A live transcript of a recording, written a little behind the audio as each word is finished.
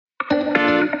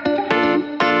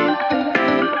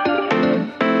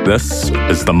This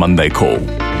is the Monday Call,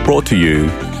 brought to you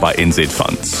by NZ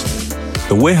Funds.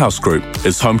 The Warehouse Group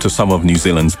is home to some of New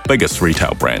Zealand's biggest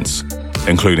retail brands,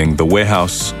 including The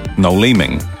Warehouse, Noel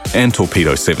Leeming, and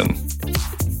Torpedo7.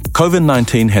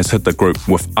 COVID-19 has hit the group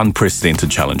with unprecedented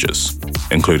challenges,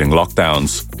 including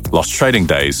lockdowns, lost trading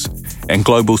days, and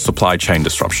global supply chain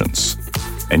disruptions.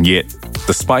 And yet,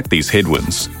 despite these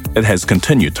headwinds, it has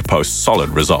continued to post solid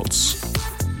results.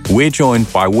 We're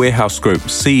joined by Warehouse Group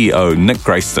CEO Nick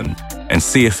Grayston and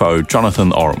CFO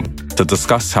Jonathan Oram to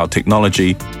discuss how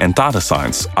technology and data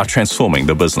science are transforming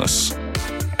the business.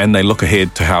 And they look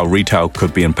ahead to how retail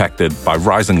could be impacted by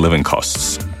rising living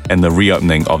costs and the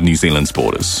reopening of New Zealand's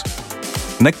borders.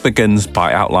 Nick begins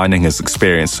by outlining his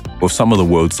experience with some of the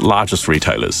world's largest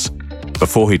retailers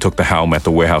before he took the helm at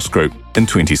the Warehouse Group in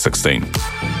 2016.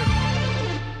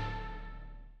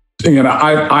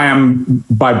 I am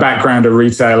by background a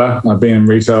retailer. I've been in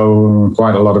retail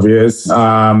quite a lot of years.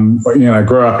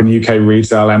 Grew up in UK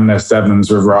retail, M&S Devons,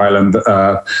 River Island,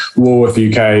 Woolworth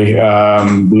UK,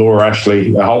 Laura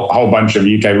Ashley, a whole bunch of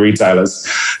UK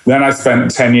retailers. Then I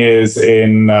spent 10 years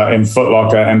in Foot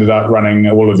Locker, ended up running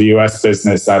all of the US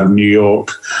business out of New York.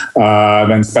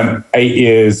 Then spent 8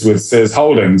 years with Sears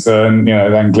Holdings, and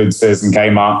that includes Sears and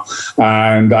Kmart.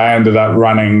 And I ended up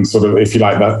running sort of, if you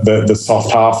like, the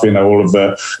soft half, all of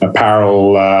the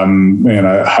apparel,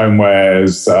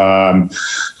 homewares,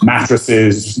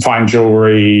 mattresses, fine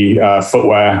jewelry,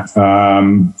 footwear.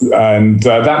 And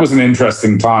that was an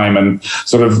interesting time and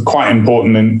sort of quite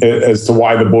important as to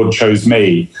why the board chose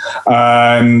me.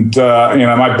 And,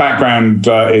 my background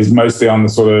is mostly on the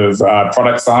sort of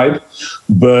product side.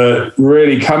 But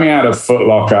really coming out of Foot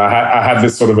Locker, I had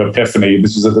this sort of epiphany.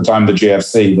 This was at the time of the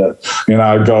GFC that,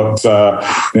 I got,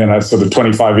 sort of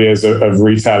 25 years of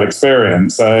retail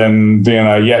experience. And,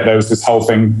 yet there was this whole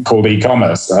thing called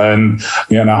e-commerce. And,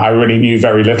 I really knew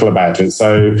very little about it.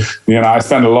 So, I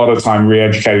spent a lot of time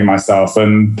re-educating myself.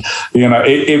 And,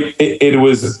 it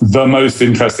was the most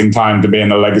interesting time to be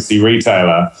in a legacy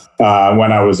retailer.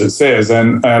 When I was at Sears.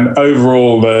 And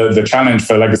overall, the challenge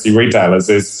for legacy retailers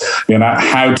is,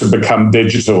 how to become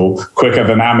digital quicker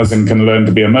than Amazon can learn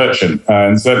to be a merchant.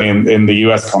 And certainly in the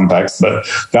US context, but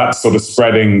that's sort of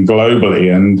spreading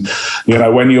globally. And,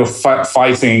 when you're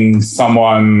fighting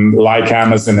someone like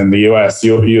Amazon in the US,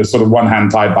 you're sort of one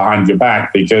hand tied behind your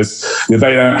back because they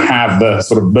don't have the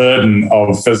sort of burden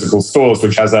of physical stores,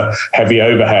 which has a heavy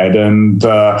overhead and,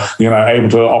 able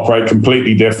to operate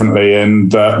completely differently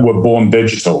and were born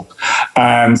digital.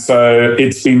 And so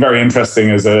it's been very interesting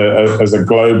as a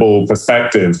global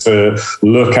perspective to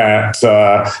look at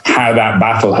how that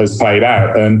battle has played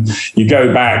out. And you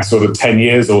go back sort of 10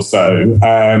 years or so,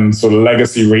 and sort of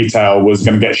legacy retail was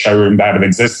going to get showroomed out of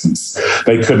existence.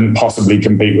 They couldn't possibly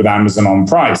compete with Amazon on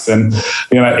price. And,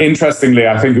 interestingly,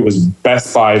 I think it was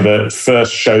Best Buy that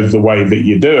first showed the way that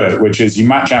you do it, which is you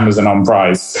match Amazon on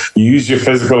price, you use your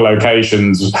physical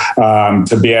locations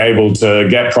to be able to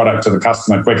get product to the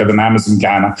customer quicker than Amazon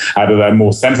can out of their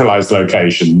more centralized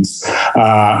locations.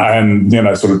 And,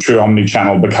 sort of true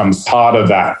omni-channel becomes part of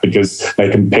that because they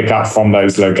can pick up from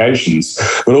those locations.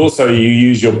 But also you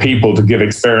use your people to give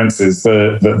experiences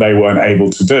that they weren't able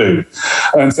to do.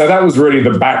 And so that was really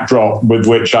the backdrop with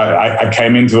which I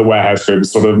came into the Warehouse Group,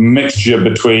 sort of mixture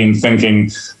between thinking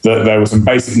that there were some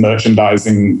basic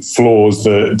merchandising flaws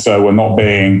that were not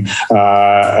being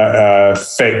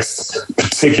fixed,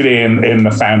 particularly in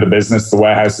the founder business, the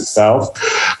warehouse itself.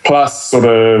 Plus, sort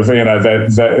of, at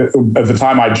the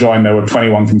time I joined, there were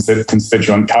 21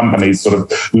 constituent companies, sort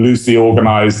of loosely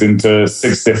organized into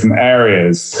 6 different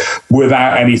areas,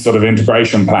 without any sort of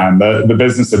integration plan. The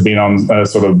business had been on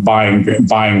sort of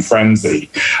buying frenzy,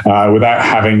 without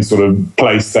having sort of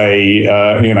placed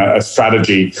a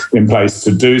strategy in place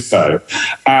to do so.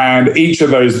 And each of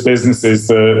those businesses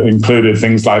included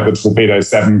things like the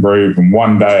Torpedo7 Group and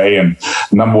One Day and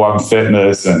Number One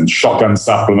Fitness and Shotgun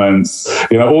Supplements.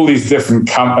 All these different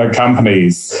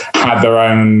companies had their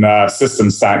own system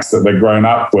stacks that they'd grown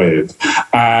up with.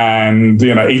 And,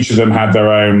 each of them had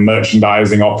their own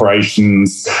merchandising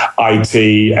operations,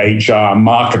 IT, HR,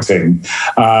 marketing.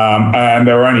 And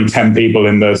there were only 10 people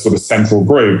in the sort of central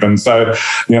group. And so,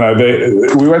 we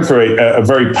went through a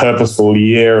very purposeful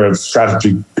year of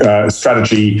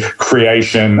strategy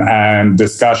creation and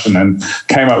discussion and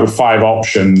came up with 5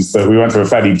 options that we went through a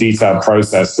fairly detailed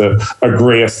process to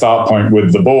agree a start point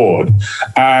with the board.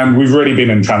 And we've really been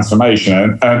in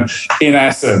transformation. And in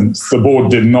essence, the board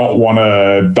did not want to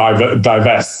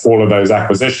divest all of those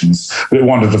acquisitions. It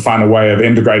wanted to find a way of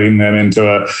integrating them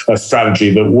into a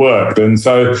strategy that worked. And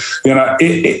so,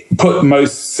 it put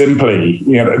most simply,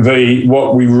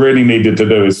 what we really needed to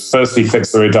do is firstly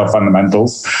fix the retail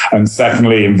fundamentals, and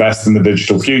secondly, invest in the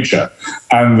digital future.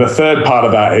 And the third part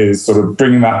of that is sort of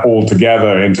bringing that all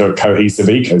together into a cohesive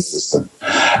ecosystem.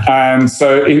 And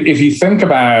so if you think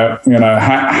about,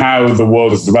 how the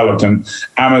world has developed, and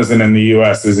Amazon in the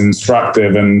US is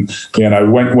instructive, and,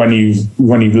 when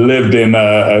you've lived in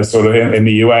a sort of in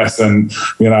the US, and,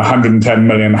 110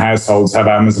 million households have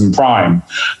Amazon Prime,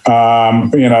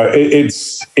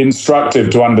 it's instructive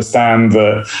to understand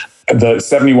that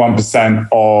 71%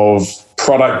 of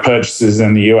product purchases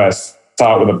in the US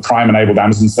start with a Prime-enabled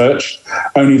Amazon search.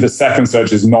 Only the second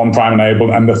search is non-Prime enabled,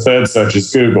 and the third search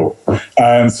is Google.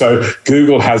 And so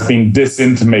Google has been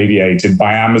disintermediated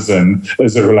by Amazon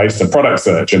as it relates to product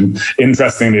search. And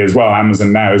interestingly as well,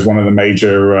 Amazon now is one of the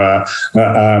major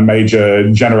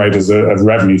generators of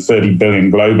revenue, 30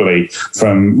 billion globally,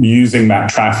 from using that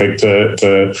traffic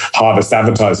to harvest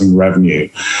advertising revenue.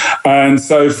 And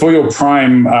so for your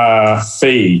Prime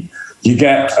fee, you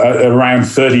get around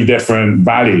 30 different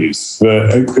values.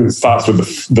 It starts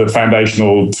with the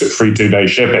foundational free 2-day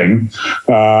shipping.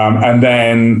 And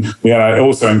then, it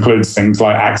also includes things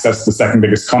like access to the second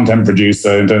biggest content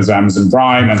producer in terms of Amazon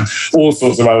Prime, and all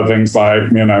sorts of other things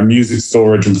like, music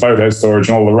storage and photo storage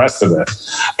and all the rest of it.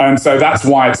 And so that's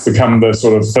why it's become the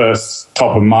sort of first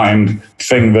top of mind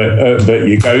thing that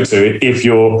you go to if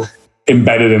you're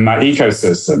embedded in that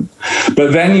ecosystem.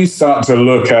 But then you start to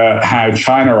look at how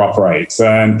China operates,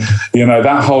 and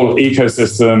that whole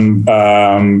ecosystem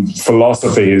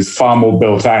philosophy is far more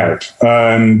built out.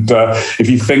 And if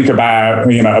you think about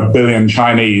 1 billion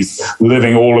Chinese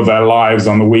living all of their lives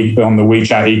on the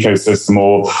WeChat ecosystem,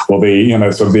 or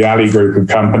the sort of the Ali group of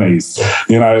companies,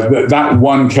 that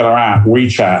one killer app,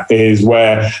 WeChat, is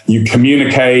where you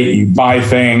communicate, you buy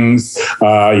things,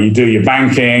 you do your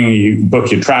banking, you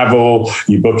book your travel,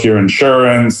 you book your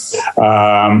insurance,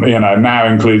 now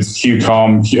includes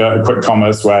QCom, quick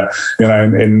commerce, where,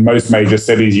 in most major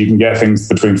cities, you can get things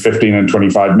between 15 and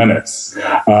 25 minutes.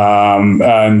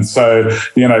 And so,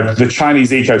 the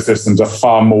Chinese ecosystems are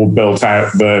far more built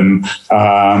out than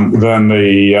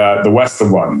the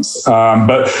Western ones.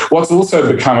 But what's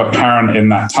also become apparent in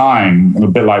that time, a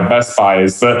bit like Best Buy,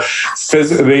 is that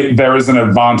there is an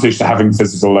advantage to having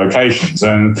physical locations.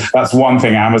 And that's one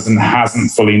thing Amazon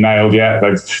hasn't fully nailed yet.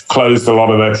 They've closed a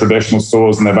lot of their traditional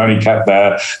stores, and they've only kept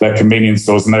their convenience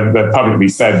stores, and they've publicly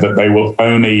said that they will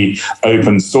only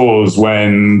open stores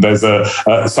when there's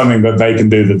something that they can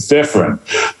do that's different.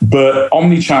 But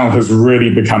omnichannel has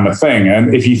really become a thing.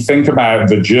 And if you think about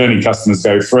the journey customers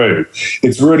go through,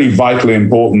 it's really vitally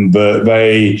important that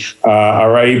they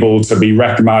are able to be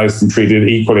recognized and treated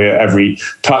equally at every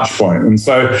touch point. And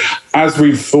so as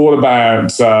we've thought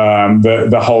about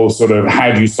the whole sort of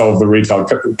how do you solve the retail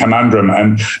conundrum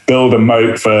and build a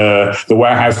moat for the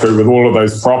warehouse group with all of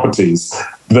those properties,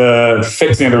 the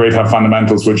fixing of the retail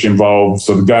fundamentals, which involve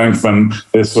sort of going from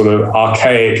this sort of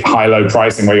archaic high-low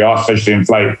pricing where you artificially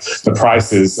inflate the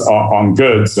prices on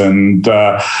goods, and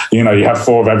you have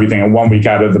 4 of everything, and 1 week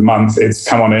out of the month it's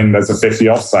come on in, there's a 50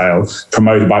 off sale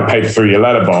promoted by pay through your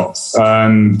letterbox,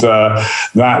 and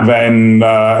that then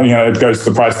it goes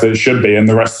to the price that it should be, and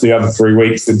the rest of the other 3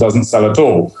 weeks it doesn't sell at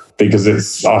all because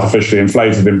it's artificially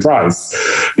inflated in price.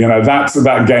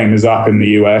 That game is up in the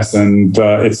US, and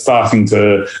it's starting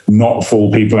to not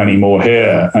fool people anymore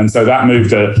here. And so that move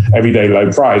to everyday low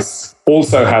price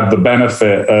also had the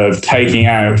benefit of taking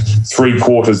out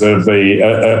 3/4 of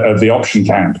the option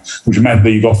count, which meant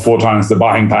that you got 4 times the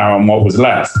buying power on what was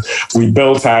left. We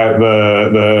built out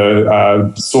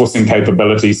the sourcing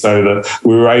capability so that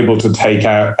we were able to take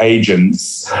out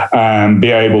agents and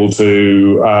be able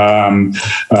to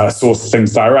source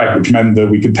things direct, which meant that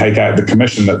we could take out the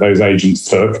commission that those agents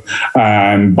took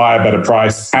and buy a better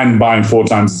price, and buying 4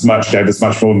 times as much gave us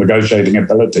much more negotiating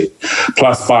ability.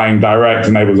 Plus, buying direct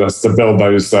enables us to build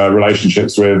those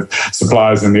relationships with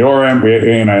suppliers in the Oram.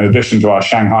 In addition to our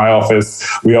Shanghai office,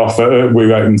 we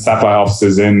open satellite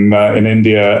offices in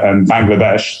India and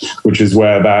Bangladesh, which is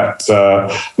where that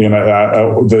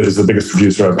is the biggest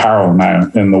producer of apparel now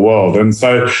in the world. And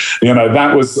so,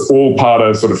 that was all part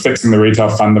of sort of fixing the retail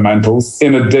fundamentals.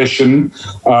 In addition,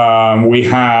 we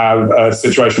have a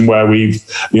situation where we've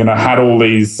had all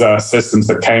these systems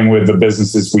that came with the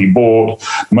businesses we bought,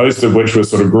 most of which were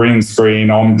sort of green screen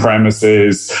on-prem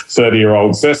on-premises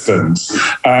 30-year-old systems.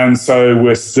 And so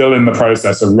we're still in the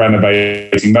process of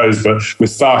renovating those, but we're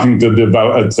starting to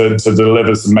develop to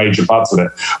deliver some major parts of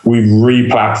it. We've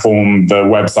re-platformed the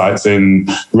websites in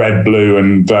Red, Blue,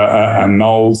 and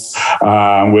Knowles.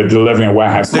 We're delivering a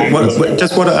warehouse. Sorry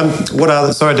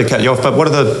to cut you off, but what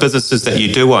are the businesses that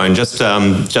you do own? Just so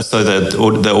that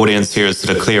the audience here is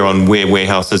sort of clear on where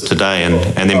Warehouse is today,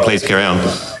 and then please carry on.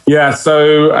 Yeah,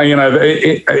 so,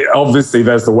 obviously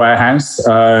there's the warehouse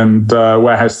and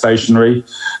warehouse stationery.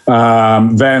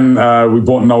 Then we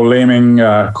bought Noel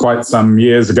Leeming quite some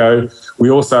years ago. We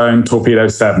also own Torpedo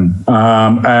 7.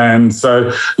 And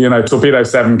so, Torpedo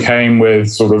 7 came with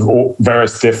sort of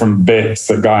various different bits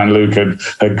that Guy and Luke had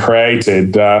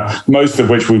created, most of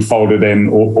which we folded in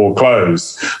or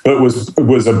closed, but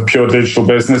was a pure digital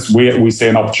business. We see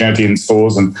an opportunity in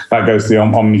stores, and that goes to the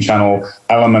omni-channel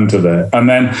element of it. And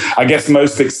then I guess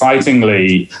most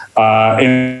excitingly,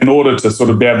 in order to sort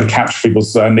of be able to capture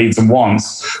people's needs and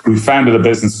wants, we founded a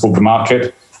business called The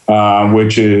Market,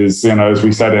 which is, as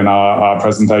we said in our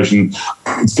presentation,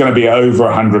 it's going to be over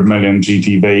 100 million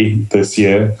GTV this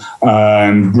year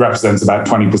and represents about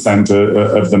 20%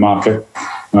 of the market.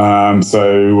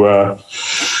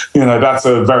 That's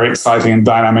a very exciting and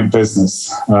dynamic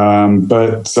business. I'll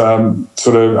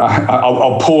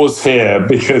pause here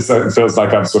because it feels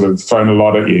like I've sort of thrown a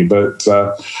lot at you, but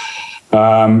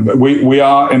we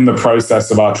are in the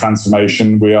process of our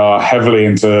transformation. We are heavily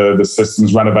into the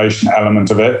systems renovation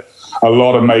element of it. A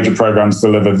lot of major programs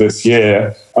delivered this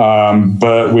year,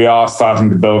 but we are starting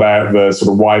to build out the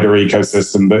sort of wider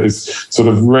ecosystem that is sort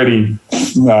of really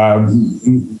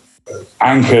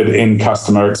anchored in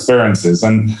customer experiences.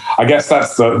 And I guess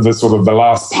that's the sort of the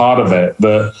last part of it,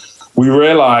 that we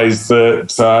realized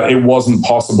that it wasn't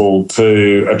possible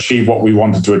to achieve what we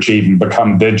wanted to achieve and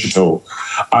become digital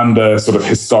under sort of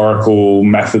historical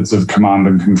methods of command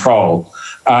and control.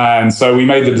 And so we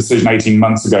made the decision 18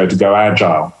 months ago to go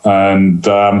agile. And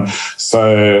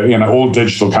all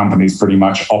digital companies pretty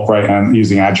much operate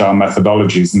using agile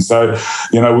methodologies. And so,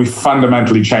 we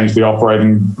fundamentally changed the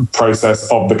operating process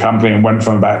of the company and went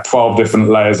from about 12 different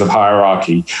layers of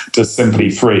hierarchy to simply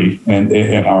 3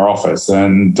 in our office.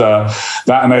 And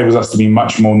that enables us to be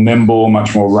much more nimble,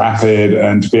 much more rapid,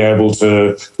 and to be able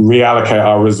to reallocate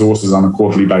our resources on a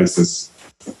quarterly basis.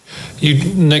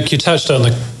 Nick, you touched on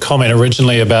the comment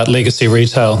originally about legacy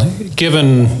retail.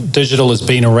 Given digital has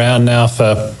been around now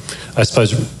for, I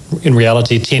suppose, in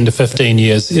reality, 10 to 15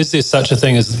 years, is there such a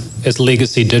thing as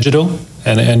legacy digital?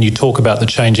 And you talk about the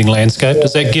changing landscape.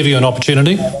 Does that give you an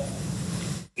opportunity?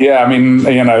 Yeah, I mean,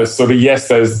 yes,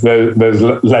 there's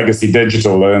legacy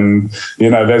digital, and,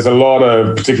 there's a lot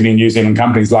of, particularly in New Zealand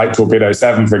companies like Torpedo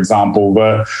 7, for example,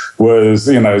 that was,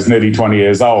 is nearly 20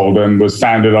 years old and was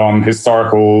founded on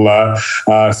historical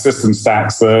system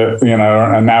stacks that,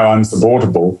 are now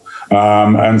unsupportable.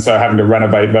 And so having to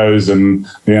renovate those and,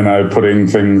 putting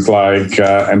things like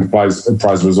enterprise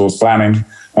resource planning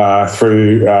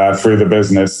through the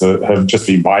business that have just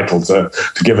been vital to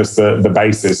give us the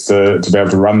basis to be able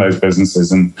to run those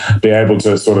businesses and be able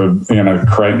to sort of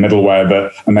create middleware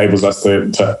that enables us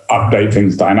to update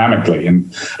things dynamically.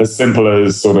 And as simple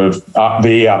as sort of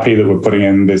the ERP that we're putting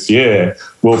in this year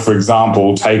will, for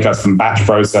example, take us from batch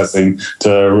processing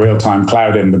to real-time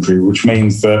cloud inventory, which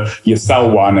means that you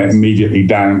sell one, it immediately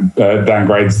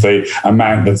downgrades the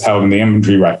amount that's held in the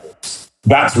inventory record.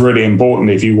 That's really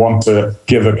important if you want to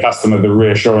give a customer the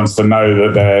reassurance to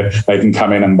know that they can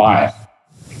come in and buy it.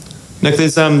 Nick,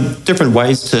 there's different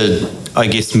ways to, I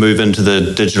guess, move into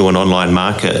the digital and online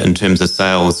market in terms of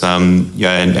sales. And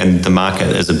the market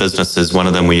as a business is one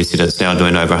of them, where you said it's now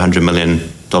doing over $100 million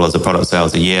of product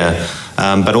sales a year.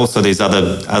 But also there's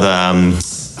other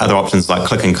options like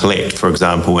click and collect, for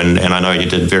example, and I know you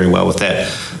did very well with that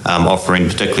offering,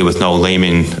 particularly with Noel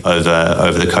Leeming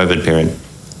over the COVID period.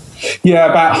 Yeah,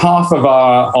 about half of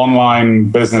our online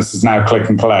business is now click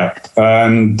and collect.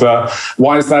 And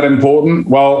why is that important?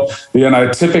 Well,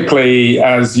 typically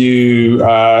as you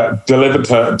deliver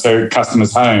to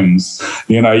customers' homes,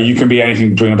 you can be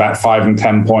anything between about 5 and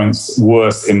 10 points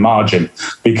worse in margin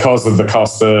because of the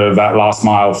cost of that last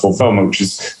mile fulfillment, which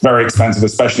is very expensive,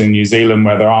 especially in New Zealand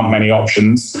where there aren't many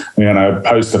options.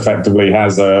 Post effectively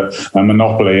has a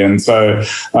monopoly. And so,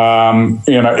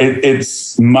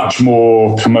 it's much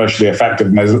more commercially effective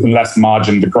and there's less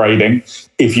margin degrading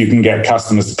if you can get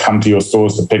customers to come to your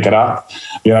stores to pick it up.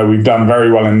 We've done very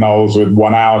well in Knowles with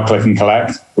 1 hour click and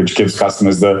collect. which gives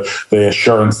customers the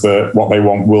assurance that what they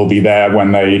want will be there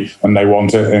when they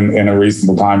want it in a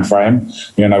reasonable time frame.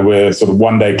 We're sort of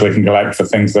one-day click and collect for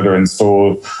things that are in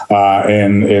store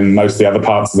in most of the other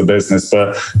parts of the business,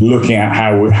 but looking at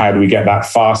how do we get that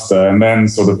faster, and then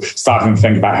sort of starting to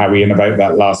think about how we innovate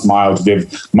that last mile to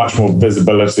give much more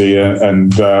visibility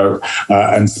and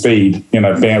speed. Being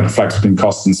able to flex between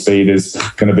cost and speed is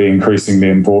going to be increasingly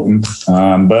important.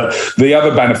 But the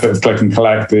other benefit of click and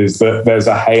collect is that there's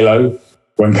a halo.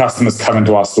 When customers come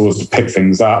into our stores to pick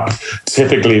things up,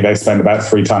 typically they spend about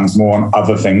 3 times more on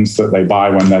other things that they buy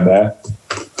when they're there.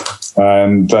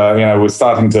 And, we're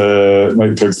starting to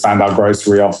expand our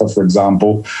grocery offer, for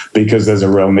example, because there's a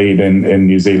real need in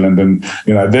New Zealand. And,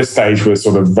 at this stage, we're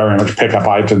sort of very much pick up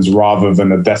items rather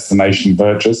than a destination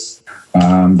purchase.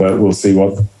 But we'll see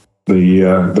what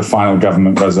the final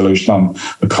government resolution on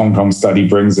the ComCom study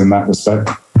brings in that respect.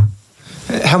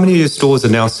 How many of your stores are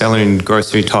now selling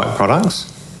grocery-type products?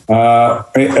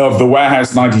 Of the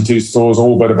warehouse, 92 stores,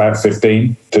 all but about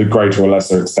 15 to greater or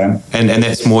lesser extent. And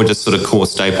that's more just sort of core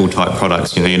staple type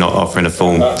products, you're not offering a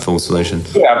full solution.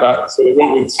 Yeah, that's sort of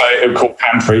what we'd say called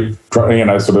pantry,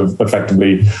 sort of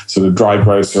effectively sort of dry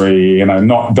grocery,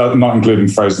 not including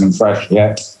frozen and fresh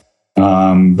yet.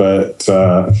 But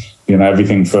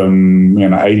everything from,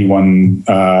 81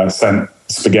 cent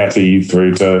spaghetti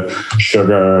through to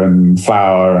sugar and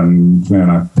flour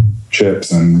and,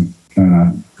 chips and,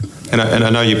 And I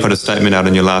know you put a statement out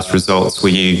in your last results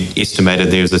where you estimated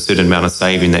there was a certain amount of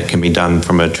saving that can be done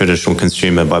from a traditional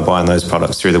consumer by buying those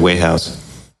products through the warehouse.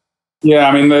 Yeah,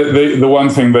 I mean, the one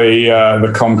thing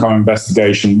the ComCom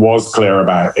investigation was clear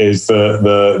about is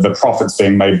the profits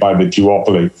being made by the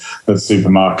duopoly of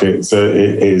supermarkets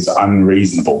is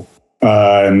unreasonable.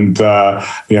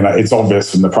 It's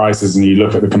obvious from the prices, and you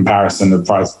look at the comparison of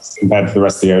prices compared to the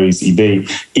rest of the OECD,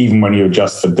 even when you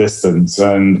adjust for distance,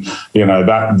 and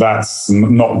that's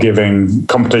not giving,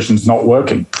 competition's not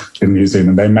working in New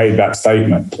Zealand. They made that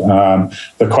statement.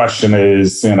 The question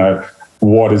is,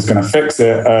 what is going to fix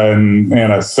it? And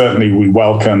certainly we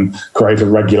welcome greater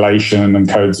regulation and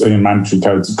codes, mandatory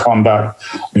codes of conduct.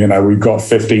 We've got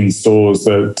 15 stores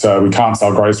that we can't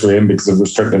sell grocery in because of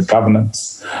restrictive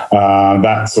covenants.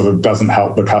 That sort of doesn't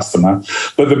help the customer.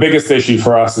 But the biggest issue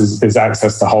for us is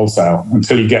access to wholesale.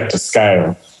 Until you get to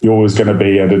scale, you're always going to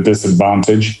be at a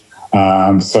disadvantage.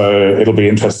 So it'll be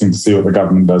interesting to see what the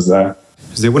government does there.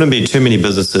 There wouldn't be too many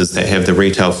businesses that have the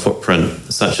retail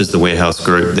footprint, such as the Warehouse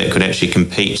Group, that could actually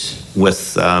compete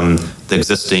with the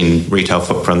existing retail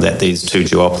footprint that these two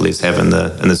duopolies have in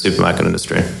the supermarket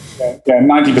industry. Yeah,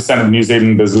 90% of New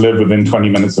Zealanders live within 20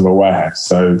 minutes of a warehouse,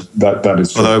 so that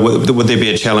is true. Although, would there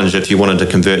be a challenge if you wanted to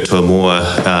convert to a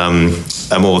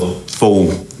more full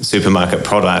supermarket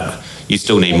product? You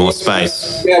still need more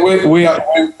space. Yeah,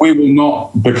 we will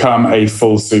not become a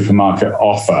full supermarket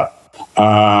offer.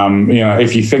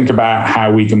 If you think about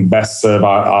how we can best serve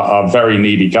our very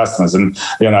needy customers, and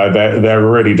they're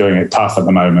really doing it tough at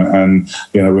the moment,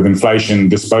 and with inflation,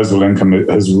 disposable income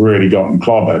has really gotten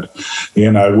clobbered.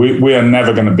 We are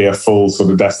never going to be a full sort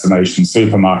of destination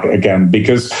supermarket again,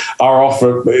 because our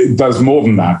offer does more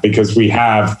than that, because we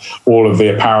have all of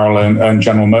the apparel and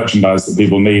general merchandise that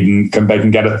people need, and they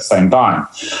can get at the same time.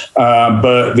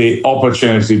 But the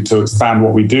opportunity to expand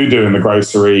what we do in the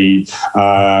grocery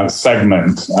segment,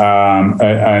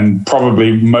 and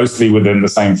probably mostly within the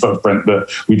same footprint that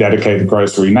we dedicate to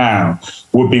grocery now,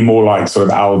 would be more like sort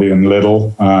of Aldi and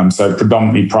Lidl, so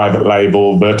predominantly private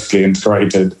label, vertically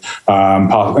integrated,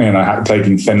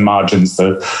 taking thin margins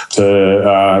to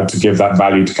give that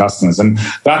value to customers, and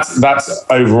that's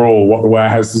overall what the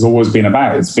warehouse has always been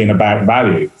about. It's been about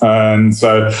value, and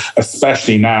so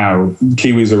especially now,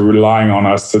 Kiwis are relying on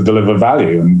us to deliver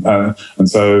value, and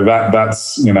so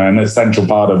that's an essential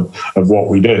part of what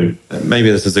we do. Maybe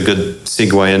this is a good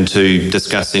segue into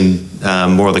discussing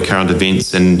more of the current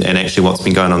events and actually what's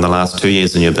been going on the last 2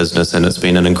 years in your business, and it's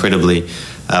been an incredibly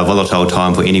volatile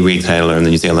time for any retailer in the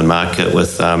New Zealand market,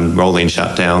 with rolling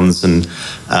shutdowns, and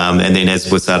then as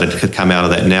we've started to come out of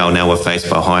that now we're faced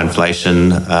by high inflation.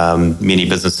 Many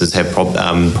businesses have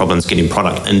problems getting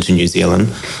product into New Zealand,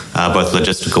 both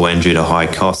logistical and due to high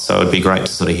costs. So it'd be great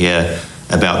to sort of hear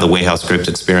about the Warehouse Group's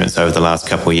experience over the last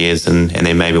couple of years, and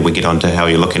then maybe we get on to how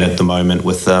you're looking at the moment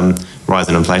with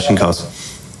rising inflation costs.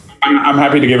 I'm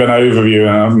happy to give an overview,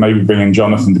 and maybe bring in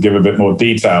Jonathan to give a bit more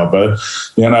detail. But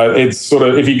it's sort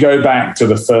of, if you go back to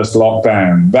the first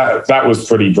lockdown, that was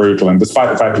pretty brutal. And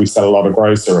despite the fact that we sell a lot of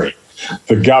grocery,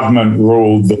 the government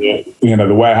ruled that,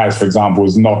 the warehouse, for example,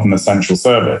 was not an essential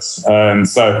service. And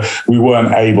so we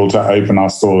weren't able to open our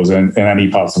stores in any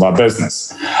parts of our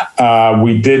business.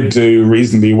 We did do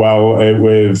reasonably well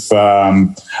with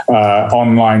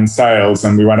online sales,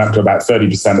 and we went up to about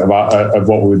 30% of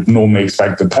what we would normally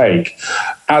expect to take,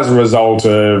 as a result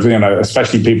of,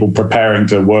 especially people preparing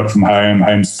to work from home,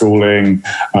 homeschooling,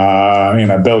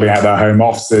 building out their home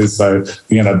offices. So,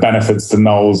 benefits to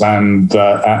Knowles and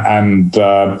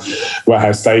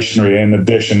Warehouse Stationery in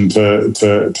addition to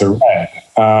Red.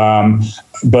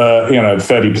 But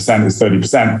 30% is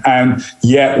 30%, and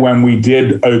yet when we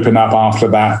did open up after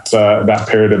that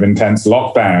period of intense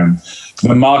lockdown,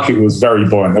 the market was very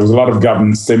buoyant. There was a lot of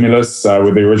government stimulus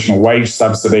with the original wage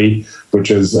subsidy,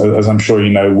 which is, as I'm sure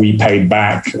you know, we paid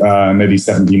back nearly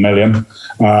 70 million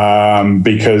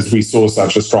because we saw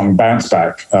such a strong bounce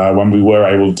back when we were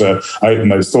able to open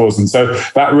those stores. And so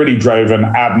that really drove an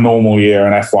abnormal year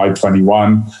in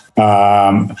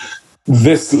FY21.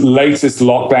 This latest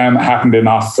lockdown that happened in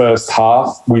our first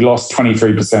half, we lost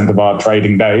 23% of our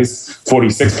trading days,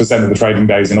 46% of the trading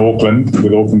days in Auckland,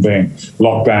 with Auckland being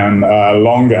locked down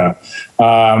longer.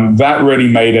 That really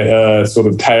made it a sort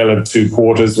of tale of two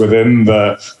quarters within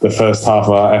the first half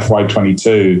of our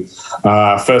FY22.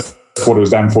 First quarter was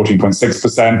down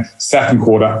 14.6%, second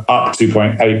quarter up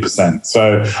 2.8%.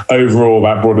 So overall,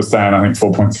 that brought us down, I think,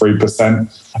 4.3%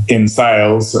 in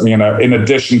sales. In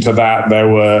addition to that, there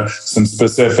were some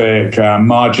specific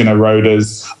margin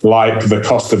eroders, like the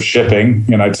cost of shipping.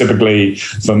 Typically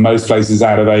for most places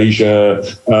out of Asia,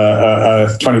 a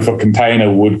 20-foot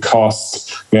container would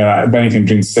cost anything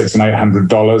between $600 and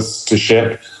 $800 to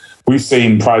ship. We've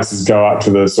seen prices go up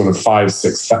to the sort of $5,000,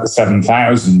 $6,000,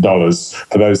 $7,000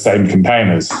 for those same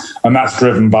containers, and that's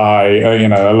driven by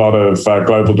a lot of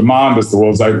global demand as the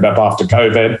world's opened up after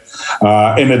COVID.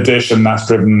 In addition, that's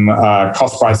driven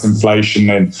cost price inflation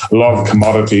in a lot of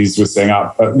commodities. We're seeing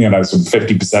up sort of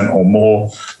 50% or more.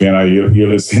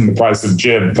 You'll have seen the price of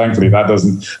gin. Thankfully, that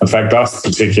doesn't affect us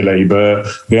particularly, but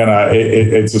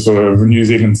it's a sort of New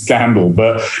Zealand scandal.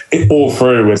 But all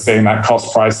through, we're seeing that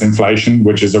cost price inflation,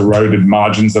 which is eroded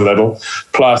margins a little.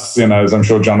 Plus, as I'm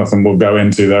sure Jonathan will go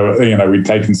into, we'd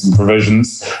taken some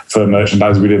provisions for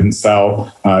merchandise we didn't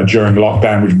sell during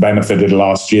lockdown, which benefited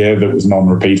last year, that was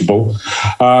non-repeatable.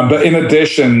 But in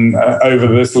addition, over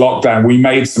this lockdown, we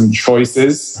made some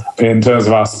choices in terms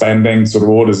of our spending, sort of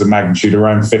orders of magnitude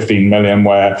around 15 million,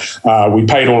 where we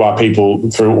paid all our people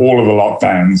through all of the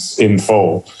lockdowns in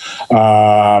full.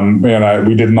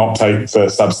 We did not take the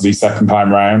subsidy second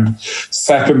time round.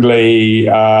 Secondly,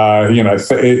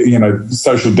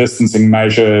 social distancing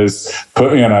measures,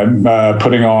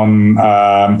 putting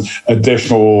on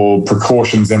additional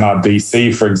precautions in our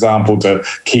DC, for example, to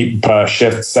keep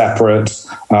shifts separate,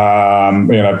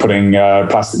 putting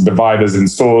plastic dividers in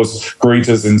stores,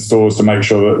 greeters in stores to make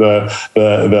sure that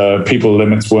the people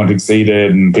limits weren't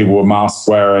exceeded and people were mask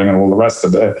wearing and all the rest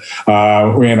of it.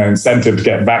 Incentive to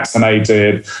get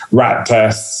vaccinated, rat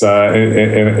tests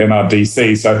in our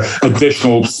DC. So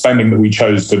additional spending that we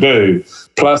chose to do.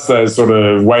 Plus, there's sort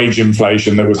of wage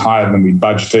inflation that was higher than we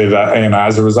budgeted,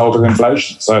 as a result of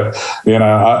inflation. So,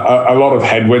 a lot of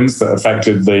headwinds that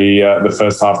affected the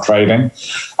first half trading.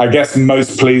 I guess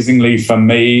most pleasingly for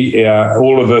me,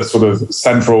 all of the sort of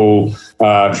central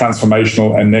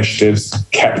transformational initiatives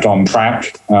kept on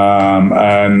track,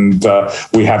 and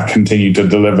we have continued to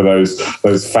deliver those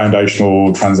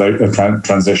foundational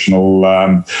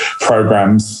transitional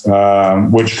programs,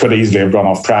 which could easily have gone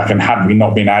off track, and had we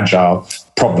not been agile,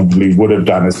 probably would have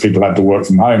done, as people had to work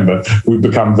from home. But we've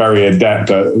become very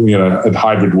adept at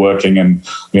hybrid working, and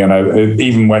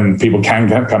even when people can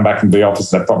come back into the office,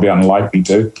 they're probably unlikely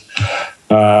to.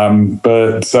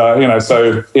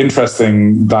 So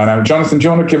interesting dynamic. Jonathan, do you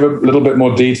want to give a little bit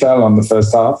more detail on the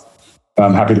first half?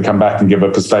 I'm happy to come back and give a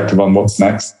perspective on what's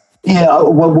next. Yeah,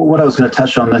 what I was going to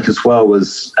touch on, Nick, as well,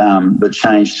 was the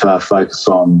change to our focus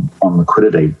on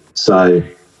liquidity. So,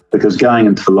 because going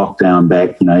into the lockdown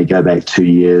back, you go back 2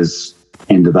 years,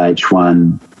 end of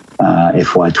H1,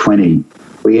 FY20,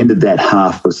 we ended that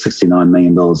half with $69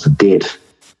 million of debt.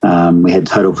 We had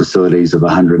total facilities of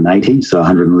 180, so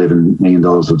 $111 million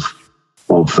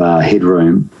of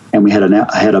headroom, and we had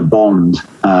a bond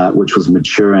which was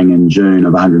maturing in June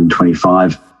of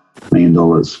 $125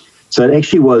 million. So it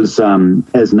actually was,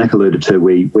 as Nick alluded to,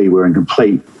 we were in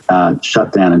complete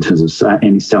shutdown in terms of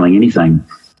selling anything,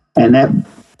 and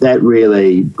that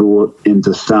really brought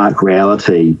into stark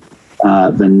reality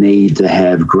the need to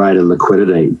have greater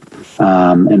liquidity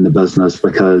in the business,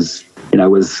 because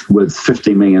with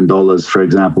 $50 million, for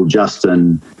example, just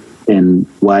in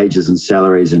wages and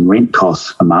salaries and rent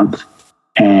costs a month,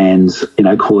 and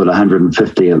call it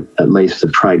 150 at least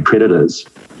of trade creditors,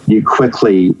 you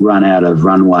quickly run out of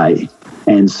runway.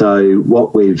 And so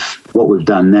what we've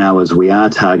done now is we are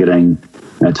targeting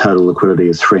total liquidity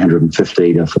is $350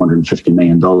 to $450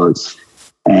 million,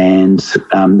 and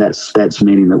that's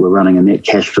meaning that we're running a net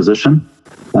cash position.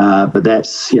 But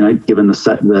that's given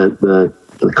the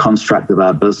construct of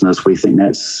our business, we think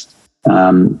that's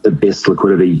the best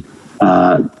liquidity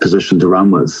position to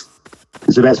run with.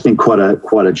 So that's been quite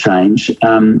a change.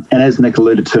 And as Nick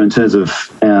alluded to, in terms of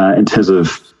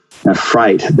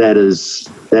freight, that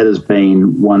has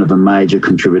been one of the major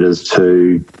contributors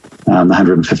to the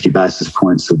 150 basis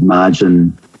points of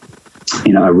margin,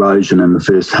 erosion in the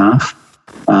first half.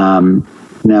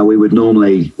 Now we would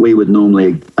normally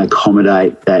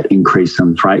accommodate that increase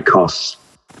in freight costs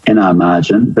in our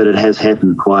margin, but it has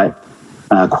happened quite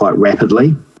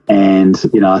rapidly. And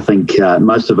I think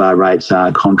most of our rates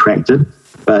are contracted,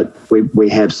 but we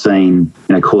have seen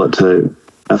call it to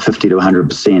a 50 to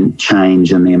 100%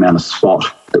 change in the amount of spot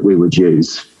that we would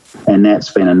use, and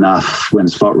that's been enough. When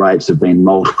spot rates have been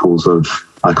multiples of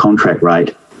our contract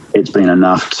rate, it's been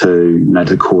enough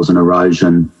to cause an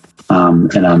erosion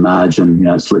in our margin.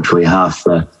 It's literally half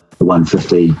the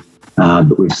 150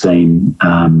 that we've seen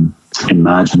in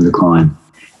margin decline.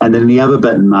 And then the other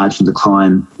bit in margin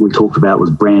decline we talked about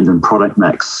was brand and product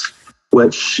mix,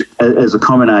 which is a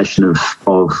combination of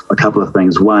a couple of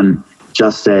things. One,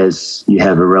 just as you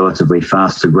have a relatively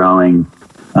faster growing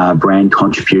brand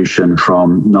contribution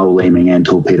from Noel Leeming and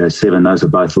Torpedo 7, those are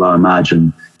both lower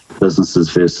margin businesses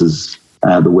versus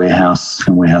the warehouse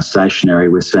and warehouse stationery.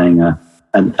 We're seeing a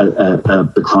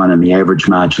decline in the average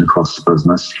margin across the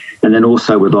business. And then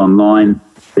also with online,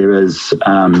 there is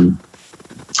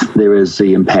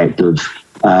the impact of,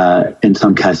 in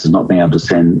some cases, not being able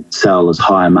to sell as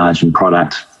higher margin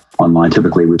product online.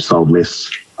 Typically, we've sold less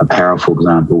apparel, for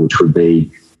example, which would be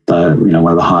one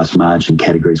of the highest margin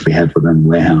categories we have within the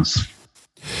warehouse.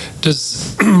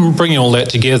 Does bringing all that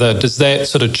together, does that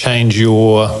sort of change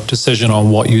your decision on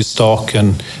what you stock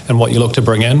and what you look to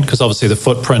bring in? Because obviously the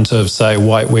footprint of, say,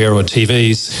 whiteware or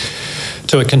TVs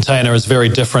to a container is very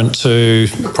different to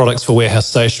products for warehouse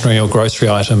stationery or grocery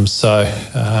items. So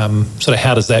sort of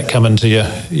how does that come into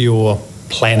your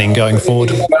planning going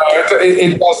forward? No,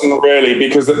 it doesn't really,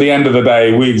 because at the end of the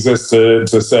day, we exist to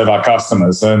serve our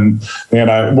customers. And,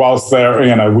 whilst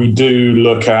we do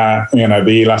look at,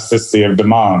 the elasticity of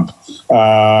demand.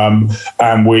 And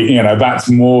that's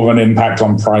more of an impact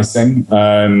on pricing.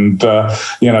 And,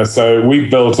 so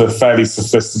we've built a fairly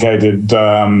sophisticated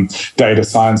data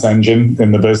science engine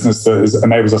in the business that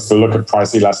enables us to look at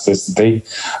price elasticity.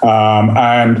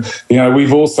 And,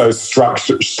 we've also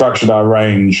structured our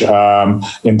range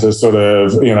into sort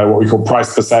of, what we call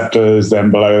price perceptors,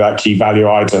 then below that key value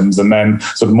items, and then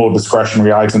sort of more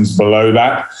discretionary items below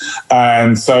that.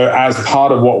 And so as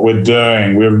part of what we're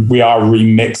doing, we are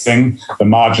remixing the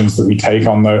margins that we take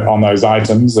on those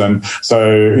items. And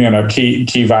so,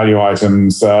 key value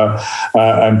items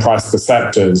and price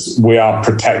perceptors, we are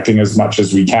protecting as much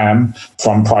as we can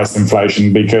from price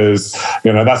inflation, because,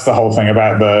 that's the whole thing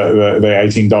about the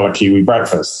 $18 Kiwi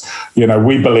breakfast.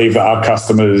 We believe that our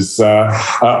customers are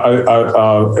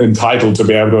entitled to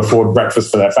be able to afford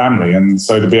breakfast for their family. And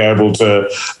so to be able to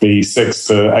be $6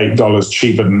 to $8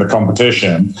 cheaper than the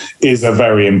competition is a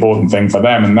very important thing for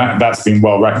them. And that's been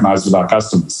well recognized with our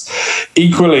customers.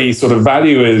 Equally, sort of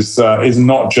value is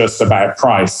not just about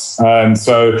price. And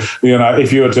so,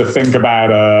 if you were to think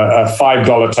about a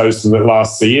 $5 toaster that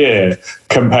lasts a year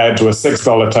compared to a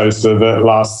 $6 toaster that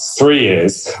lasts 3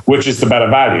 years, which is the better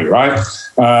value, right?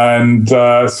 And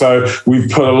so we've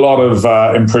put a lot of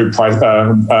improved price,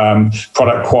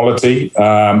 product quality,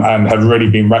 and have really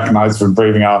been recognized for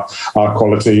improving our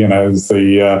quality.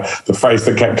 The phrase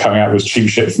that kept coming out was cheap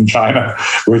shit from China,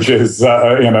 which is,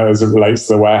 as it relates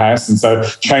to the warehouse. And so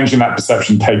changing that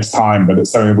perception takes time, but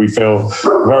it's something we feel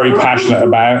very passionate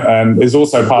about, and is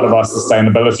also part of our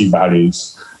sustainability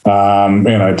values.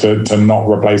 To not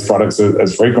replace products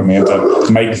as frequently, and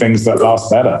to make things that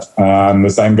last better. The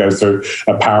same goes through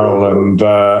apparel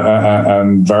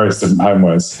and various different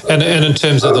homewares. And in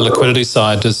terms of the liquidity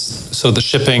side, does sort of the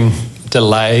shipping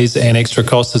delays and extra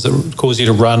costs, does it cause you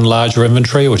to run larger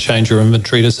inventory or change your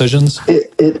inventory decisions?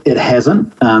 It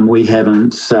hasn't. We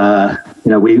haven't.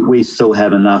 We still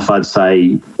have enough. I'd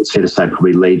say it's fair to say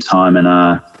probably lead time in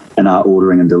our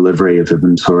ordering and delivery of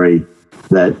inventory.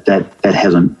 That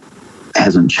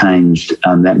hasn't changed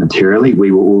that materially.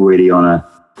 We were already on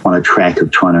a track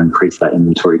of trying to increase that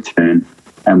inventory turn,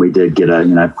 and we did get a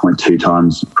 0.2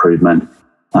 times improvement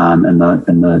in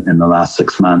the last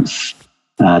 6 months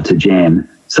to Jan.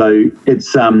 So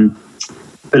it's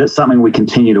but it's something we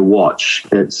continue to watch.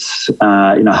 It's,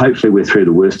 hopefully we're through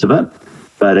the worst of it.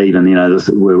 But even,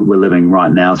 we're living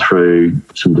right now through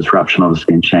some disruption,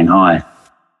 obviously, in Shanghai.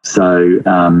 So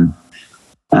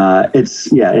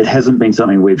it hasn't been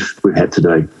something we've had to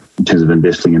do in terms of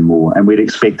investing in more. And we'd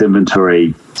expect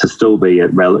inventory to still be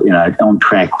on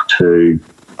track to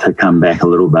come back a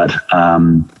little bit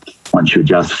once you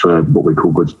adjust for what we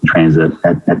call goods in transit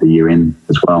at the year end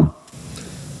as well.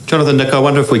 Jonathan, Nick, I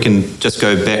wonder if we can just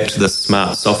go back to this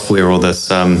smart software or this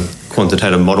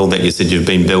quantitative model that you said you've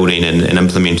been building and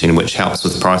implementing, which helps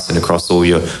with pricing across all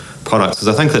your products, because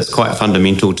I think that's quite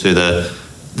fundamental to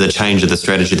the change of the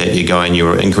strategy that you're going.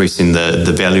 You're increasing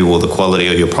the value or the quality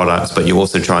of your products, but you're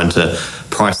also trying to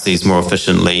price these more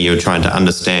efficiently. You're trying to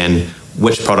understand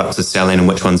which products are selling and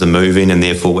which ones are moving, and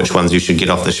therefore which ones you should get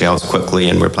off the shelves quickly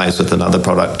and replace with another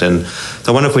product. And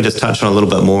so I wonder if we just touch on a little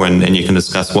bit more and you can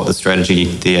discuss what the strategy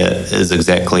there is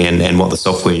exactly and what the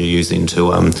software you're using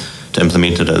to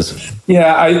implement it is.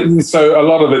 Yeah, so a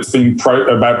lot of it's been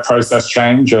about process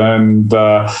change and,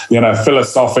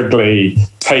 philosophically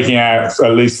taking out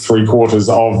at least 3/4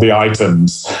 of the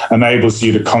items enables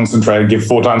you to concentrate and give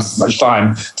 4 times as much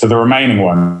time to the remaining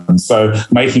ones. So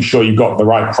making sure you've got the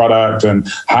right product and,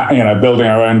 building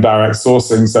our own direct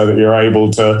sourcing so that you're able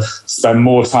to spend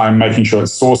more time making sure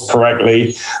it's sourced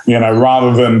correctly,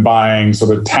 rather than buying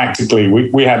sort of tactically.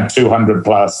 We had 200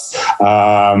 plus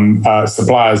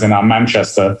suppliers in our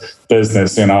Manchester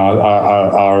business, in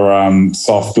our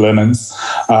soft linens.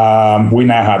 We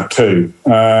now have 2.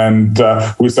 And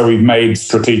so we've made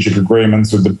strategic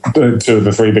agreements with the 2 of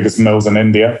the 3 biggest mills in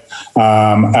India,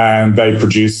 and they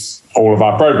produce all of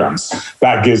our programs.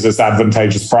 That gives us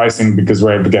advantageous pricing because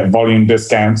we're able to get volume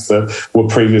discounts that were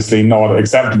previously not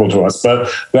acceptable to us. But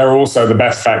they're also the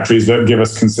best factories that give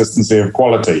us consistency of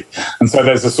quality. And so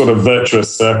there's a sort of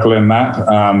virtuous circle in that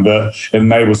that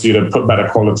enables you to put better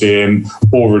quality in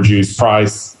or reduce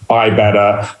price, buy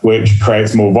better, which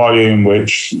creates more volume,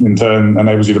 which in turn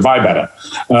enables you to buy better.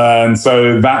 And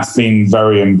so that's been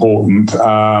very important. As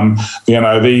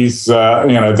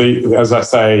I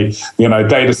say,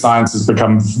 data science has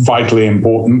become vitally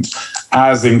important,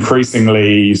 as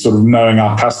increasingly sort of knowing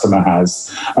our customer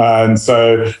has. And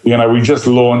so, we just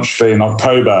launched in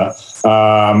October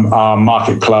our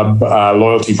Market Club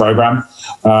loyalty program.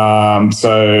 That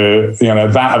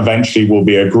eventually will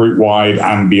be a group-wide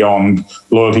and beyond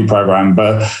loyalty program.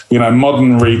 But,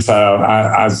 modern retail,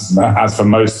 as for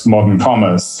most modern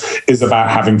commerce, is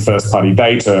about having first-party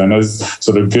data. And as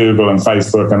sort of Google and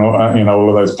Facebook and all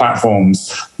of those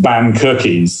platforms ban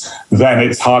cookies, then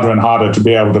it's harder and harder to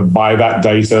be able to buy that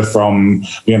data from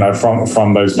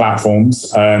those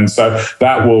platforms. And so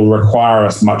that will require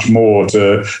us much more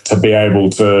to be able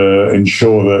to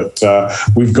ensure that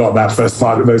we've got those first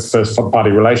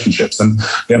party relationships. And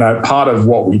part of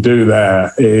what we do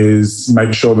there is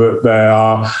make sure that they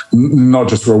are not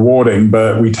just rewarding,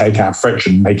 but we take out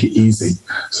friction, make it easy.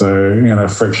 So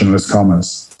frictionless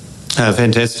commerce.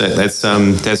 Fantastic.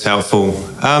 That's helpful.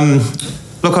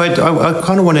 Look, I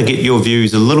kind of want to get your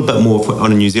views a little bit more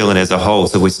on New Zealand as a whole.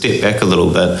 So we step back a little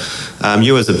bit.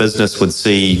 You as a business would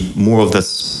see more of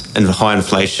this in high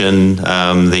inflation,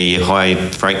 the high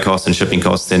freight costs and shipping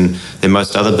costs than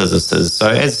most other businesses. So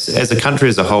as a country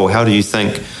as a whole, how do you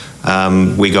think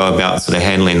we go about sort of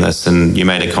handling this? And you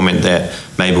made a comment that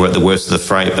maybe we're at the worst of the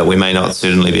freight, but we may not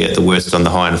certainly be at the worst on the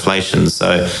high inflation.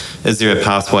 So is there a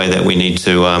pathway that we need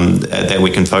to, that we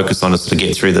can focus on us to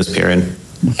get through this period?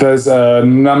 There's a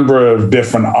number of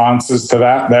different answers to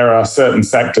that. There are certain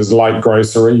sectors like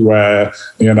grocery where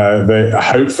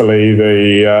hopefully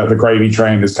the gravy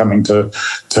train is coming to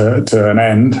an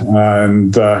end,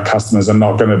 and customers are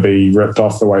not going to be ripped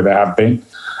off the way they have been.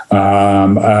 We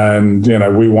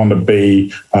want to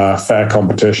be fair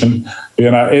competition.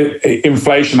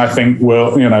 Inflation, I think,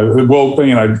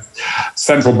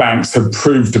 central banks have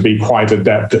proved to be quite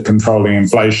adept at controlling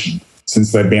inflation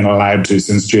since they've been allowed to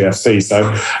since GFC.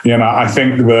 So, I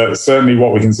think that certainly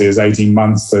what we can see is 18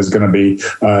 months, there's going to be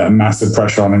massive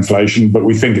pressure on inflation, but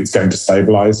we think it's going to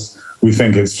stabilize. We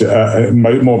think it's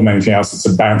more than anything else, it's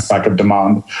a bounce back of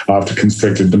demand after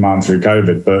constricted demand through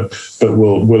COVID, but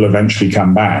will eventually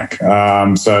come back.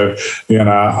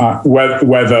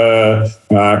 Whether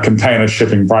container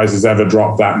shipping prices ever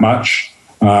drop that much,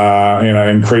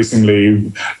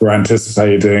 increasingly we're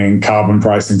anticipating carbon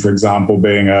pricing, for example,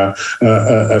 being a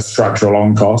structural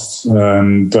on cost,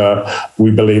 and we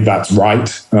believe that's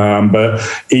right. But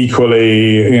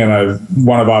equally,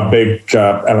 one of our big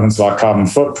elements of our carbon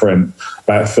footprint,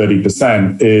 about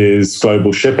 30%, is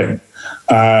global shipping.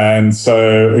 And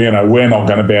so, we're not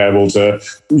going to be able to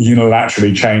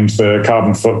unilaterally change the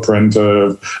carbon footprint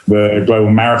of the global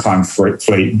maritime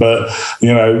fleet. But,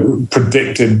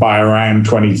 predicted by around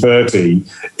 2030,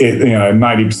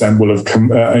 90% will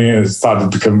have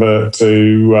started to convert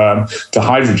to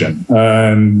hydrogen.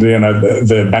 And,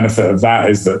 the benefit of that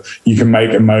is that you can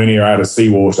make ammonia out of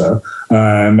seawater,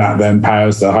 and that then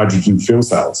powers the hydrogen fuel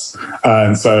cells.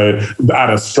 And so at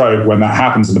a stroke, when that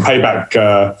happens, and the payback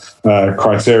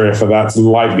criteria for that's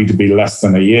likely to be less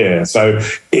than a year. So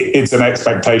it's an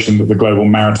expectation that the global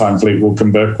maritime fleet will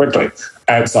convert quickly.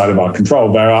 Outside of our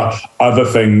control, there are other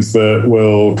things that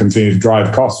will continue to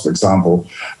drive costs, for example,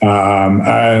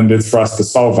 and it's for us to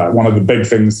solve that. One of the big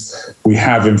things we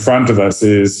have in front of us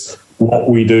is what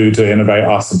we do to innovate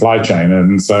our supply chain.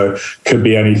 And so could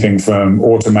be anything from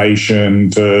automation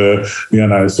to,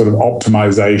 sort of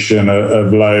optimization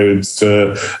of loads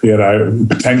to,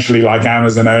 potentially like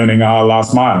Amazon owning our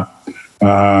last mile.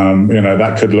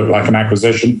 That could look like an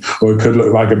acquisition, or it could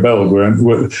look like a build.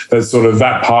 There's sort of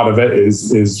that part of it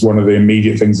is one of the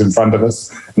immediate things in front of us.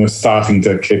 And we're starting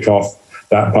to kick off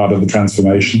that part of the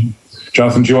transformation.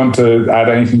 Jonathan, do you want to add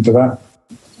anything to that?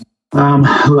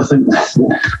 I think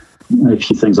a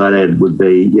few things I'd add would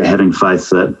be having faith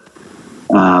that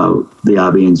the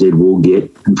RBNZ will get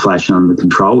inflation under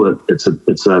control. It's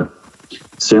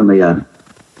certainly a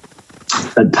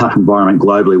tough environment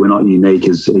globally. We're not unique,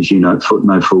 as you know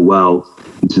full well,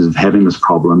 in terms of having this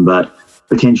problem. But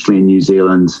potentially in New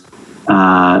Zealand,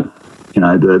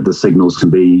 the signals can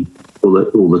be,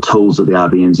 all the tools that the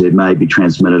RBNZ may be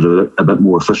transmitted a bit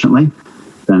more efficiently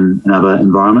than in other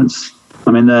environments. I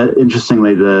mean,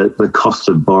 interestingly, the cost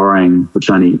of borrowing,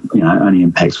 which only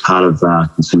impacts part of the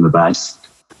consumer base,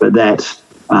 but that,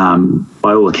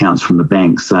 by all accounts from the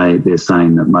banks, they're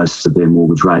saying that most of their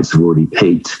mortgage rates have already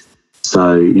peaked.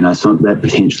 So, so that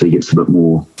potentially gets a bit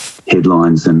more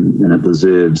headlines than it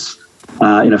deserves.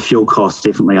 Fuel costs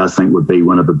definitely, I think, would be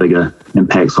one of the bigger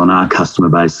impacts on our customer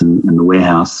base in the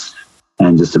warehouse,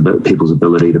 and just people's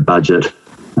ability to budget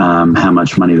how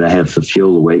much money they have for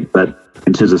fuel a week. But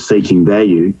in terms of seeking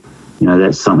value,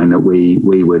 that's something that we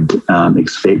would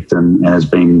expect, and has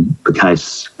been the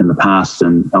case in the past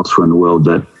and elsewhere in the world,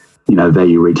 that,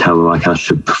 value retailer like us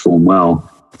should perform well.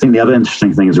 I think the other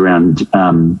interesting thing is around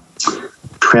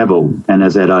travel, and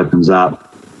as that opens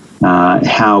up,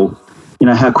 how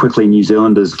quickly New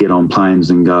Zealanders get on planes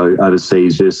and go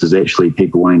overseas versus actually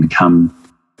people wanting to come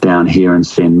down here and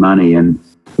spend money. And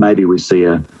maybe we see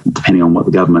depending on what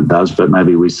the government does, but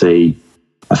maybe we see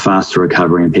a faster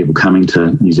recovery and people coming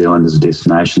to New Zealand as a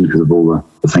destination because of all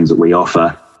the things that we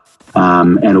offer.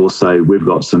 And also we've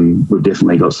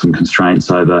definitely got some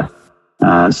constraints over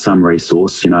some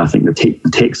resource. I think the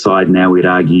tech side now, we'd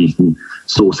argue you can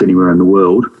source anywhere in the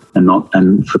world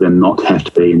and for them not to have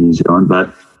to be in New Zealand. But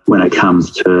when it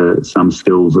comes to some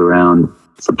skills around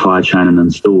supply chain and in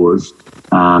stores,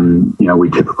 we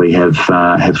typically have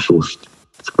sourced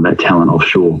some of that talent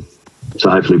offshore. So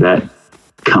hopefully that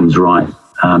comes right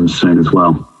soon as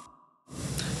well.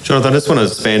 Jonathan, I just want to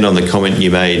expand on the comment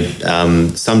you made.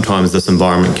 Sometimes this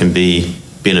environment can be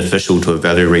beneficial to a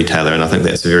value retailer, and I think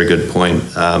that's a very good point.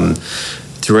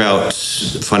 Throughout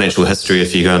financial history,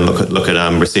 if you go and look at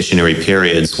recessionary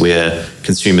periods where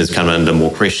consumers come under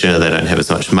more pressure, they don't have as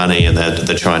much money, and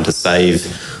they're trying to save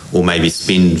or maybe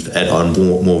spend on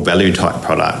more value type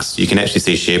products, you can actually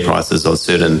see share prices of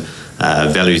certain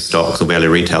value stocks or value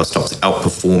retail stocks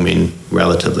outperforming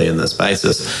relatively in this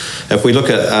basis. If we look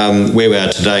at where we are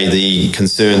today, the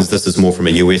concerns, this is more from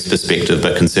a US perspective,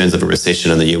 but concerns of a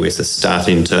recession in the US are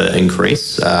starting to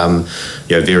increase.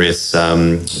 Various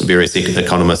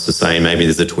economists are saying maybe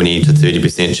there's a 20 to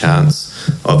 30% chance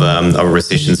of a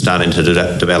recession starting to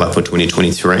develop for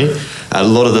 2023. A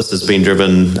lot of this has been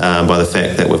driven by the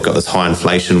fact that we've got this high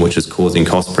inflation, which is causing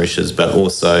cost pressures, but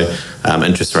also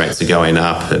interest rates are going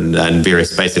up, and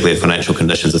basically the financial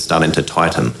conditions are starting to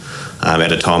tighten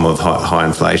at a time of high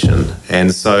inflation.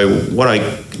 And so what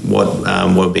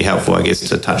would be helpful, I guess,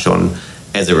 to touch on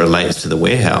as it relates to the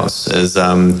warehouse is,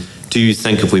 do you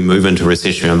think if we move into a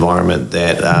recessionary environment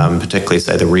that particularly,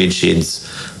 say, the Red Shed's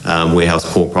warehouse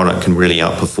core product can really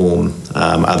outperform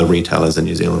other retailers in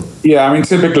New Zealand? Yeah, I mean,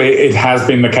 typically it has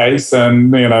been the case,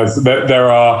 and there's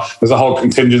a whole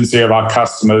contingency of our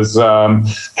customers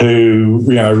who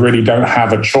really don't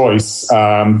have a choice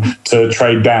to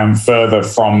trade down further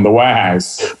from the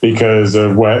warehouse because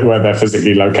of where they're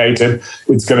physically located.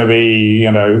 It's going to be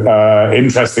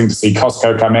interesting to see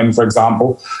Costco come in, for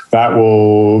example. That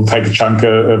will take a chunk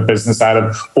of business out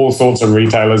of all sorts of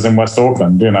retailers in West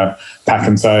Auckland. Pack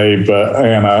and Save, but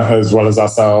as well as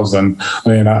ourselves, and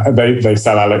they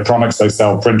sell electronics, they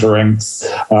sell printer inks.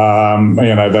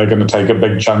 They're going to take a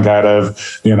big chunk out of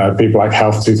people like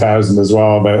Health 2000 as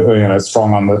well. They're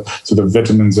strong on the sort of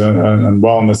vitamins and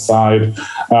wellness side.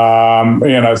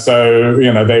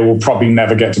 So they will probably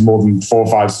never get to more than 4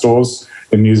 or 5 stores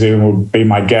in New Zealand, would be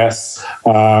my guess.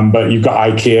 But you've got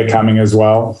IKEA coming as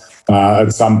well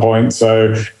at some point.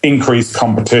 So increased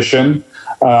competition.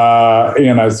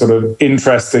 Sort of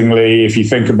interestingly, if you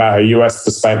think about a US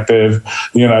perspective,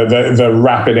 the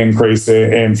rapid increase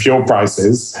in fuel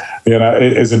prices,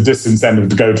 is a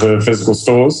disincentive to go to physical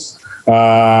stores.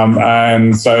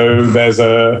 And so there's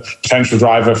a potential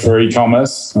driver for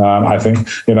e-commerce. I think,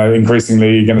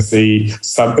 increasingly you're going to see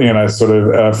some,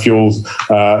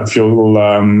 fuel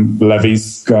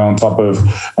levies go on top of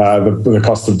the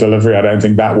cost of delivery. I don't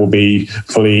think that will be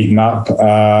fully eaten up.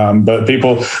 But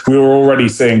we were already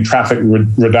seeing traffic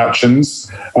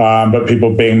reductions, but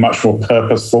people being much more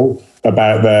purposeful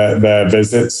about their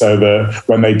visits, so that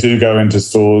when they do go into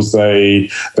stores, they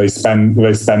spend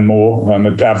more, and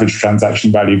the average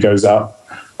transaction value goes up.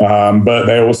 But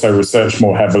they also research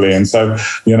more heavily, and so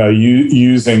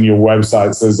using your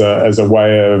websites as a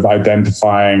way of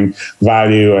identifying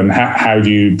value and how do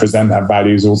you present that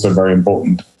value is also very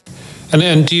important.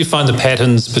 And do you find the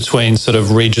patterns between sort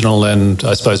of regional and,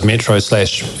 I suppose,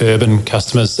 metro/urban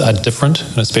customers are different,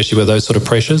 and especially with those sort of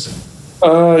pressures?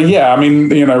 Yeah, I mean,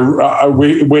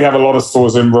 we have a lot of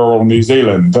stores in rural New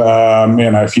Zealand.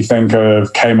 If you think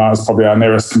of Kmart as probably our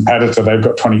nearest competitor, they've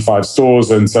got 25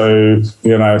 stores, and so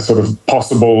sort of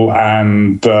possible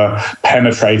and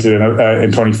penetrated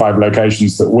in 25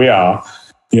 locations that we are.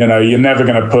 You're never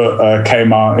going to put a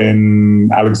Kmart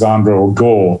in Alexandra or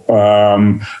Gore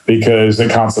because it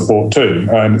can't support 2,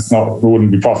 and it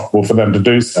wouldn't be profitable for them to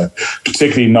do so,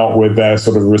 particularly not with their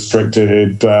sort of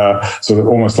restricted, sort of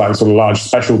almost like sort of large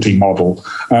specialty model.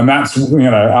 And that's,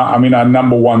 our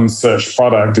number one search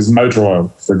product is motor oil,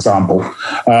 for example.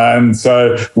 And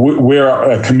so we're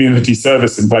a community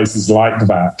service in places like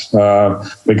that.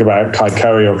 Think about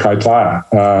Kaikoura or Kaitaia.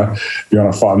 You're on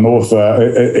a far north,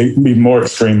 it'd be more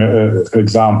extreme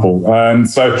example. And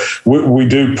so we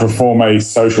do perform a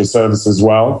social service as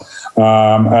well,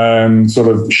 and sort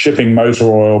of shipping motor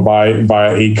oil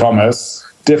via e-commerce,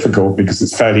 difficult because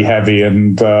it's fairly heavy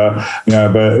and but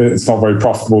it's not very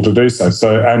profitable to do so.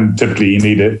 And typically you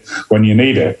need it when you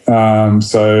need it.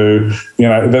 There's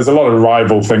a lot of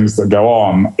rival things that go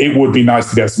on. It would be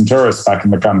nice to get some tourists back in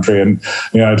the country, and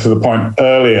to the point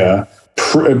earlier,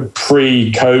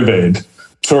 pre-COVID,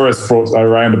 tourists brought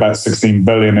around about 16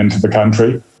 billion into the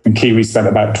country, and Kiwi spent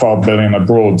about 12 billion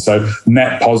abroad. So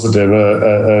net positive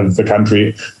of the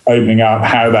country opening up.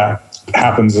 How that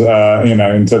happens,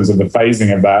 in terms of the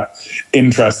phasing of that,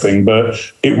 interesting. But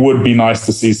it would be nice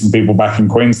to see some people back in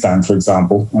Queenstown, for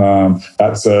example.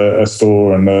 That's a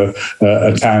store and a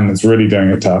town that's really doing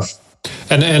it tough.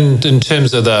 And in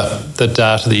terms of the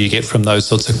data that you get from those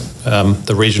sorts of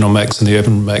the regional mix and the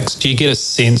urban mix, do you get a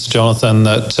sense, Jonathan,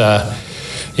 that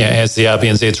as the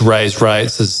RBNZ's raised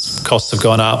rates, as costs have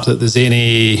gone up, that there's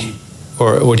any,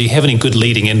 or do you have any good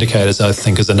leading indicators, I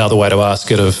think is another way to ask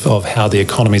it, of how the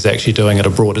economy is actually doing at a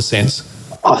broader sense?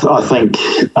 I think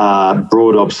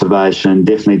broad observation,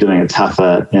 definitely doing it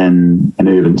tougher in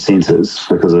urban centres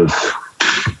because of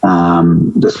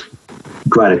just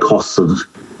greater costs of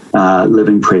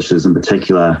living pressures in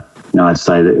particular. I'd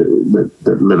say that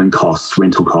living costs,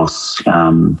 rental costs,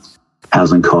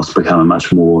 housing costs become a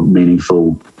much more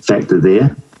meaningful factor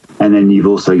there. And then you've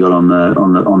also got on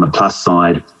the plus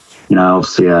side,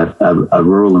 obviously a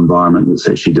rural environment that's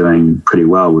actually doing pretty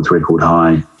well with record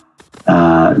high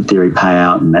dairy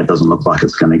payout, and that doesn't look like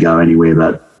it's going to go anywhere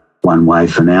but one way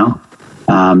for now.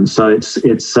 So it's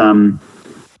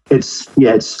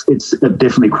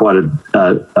definitely quite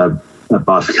a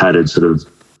bifurcated sort of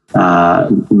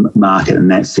market in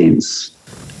that sense.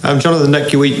 Jonathan,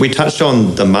 Nick, we touched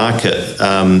on the market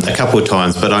a couple of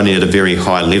times, but only at a very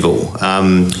high level.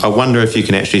 I wonder if you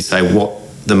can actually say what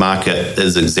the market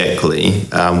is exactly,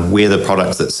 where the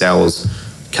products it sells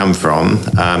come from,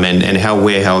 and how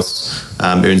Warehouse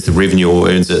earns the revenue or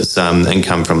earns its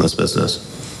income from this business.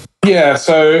 Yeah,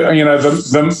 so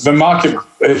the market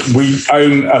we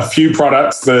own a few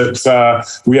products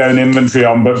that we own inventory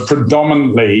on, but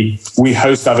predominantly we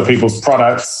host other people's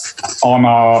products on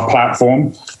our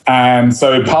platform. And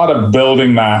so part of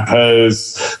building that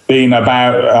has been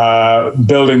about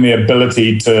building the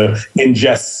ability to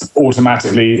ingest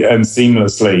automatically and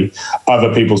seamlessly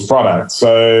other people's products.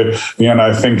 So,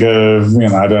 think of,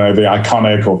 I don't know, the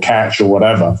Iconic or Catch or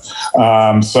whatever.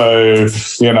 So,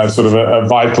 sort of a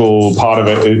vital part of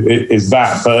it is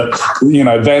that. But,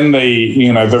 then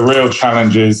the real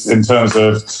challenge is in terms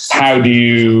of how do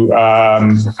you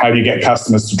get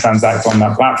customers to transact on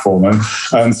that platform?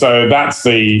 And so that's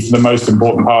the most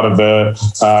important part of the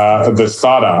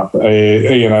startup,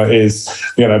 is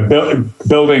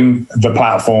building the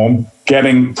platform,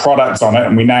 getting products on it,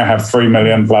 and we now have 3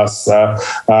 million plus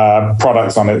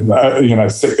products on it.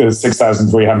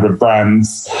 6,300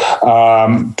 brands.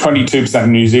 22% of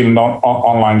New Zealand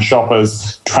online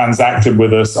shoppers transacted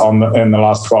with us in the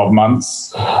last 12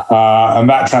 months, and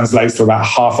that translates to about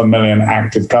 500,000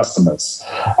 active customers.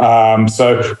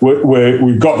 So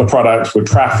we've got the product, we're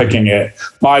trafficking it.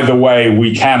 By the way,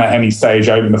 we can at any stage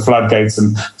open the floodgates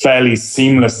and fairly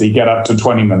seamlessly get up to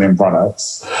 20 million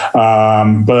products.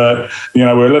 But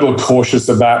we're a little cautious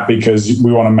of that because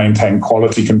we want to maintain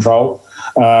quality control.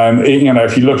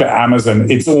 If you look at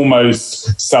Amazon, it's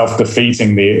almost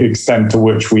self-defeating the extent to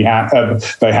which they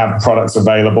have products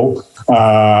available.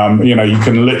 You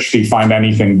can literally find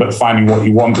anything, but finding what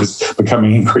you want is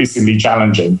becoming increasingly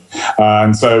challenging.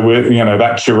 And so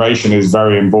that curation is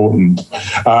very important.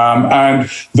 And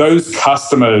those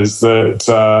customers that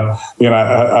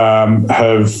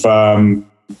have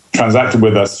transacted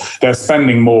with us, they're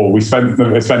spending more. They spend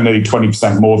nearly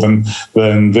 20% more than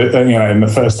in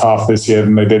the first half this year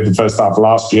than they did the first half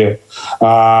last year,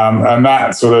 and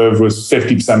that sort of was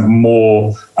 50%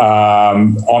 more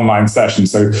online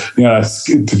sessions. So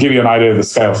to give you an idea of the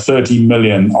scale, 30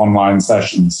 million online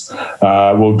sessions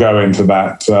will go into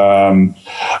that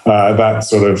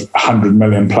sort of 100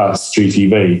 million plus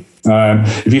GTV.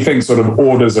 If you think sort of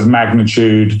orders of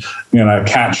magnitude,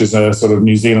 Catch is a sort of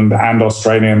New Zealand and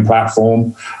Australian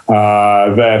platform.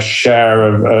 Their share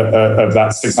of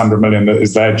that 600 million that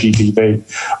is their GTV,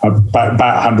 about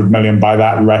 100 million by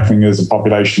that reckoning as a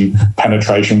population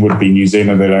penetration would be New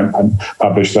Zealand. They don't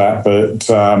publish that, but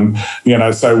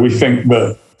so we think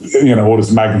that orders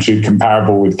of magnitude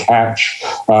comparable with Catch,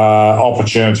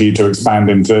 opportunity to expand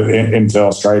into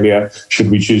Australia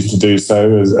should we choose to do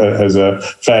so as a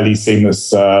fairly seamless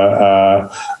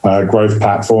growth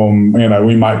platform.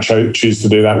 We might choose to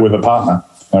do that with a partner.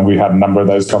 And we had a number of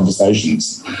those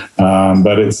conversations.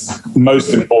 But it's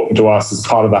most important to us as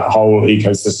part of that whole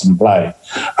ecosystem play.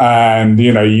 And,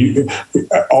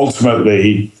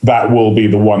 ultimately, that will be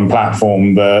the one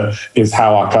platform that is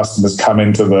how our customers come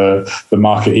into the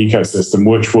market ecosystem,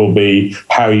 which will be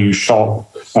how you shop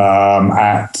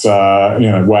at,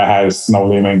 Warehouse, Noel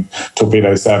Leeming,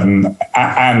 Torpedo 7,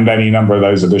 and any number of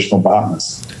those additional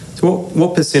partners. So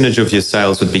what percentage of your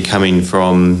sales would be coming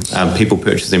from people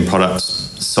purchasing products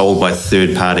sold by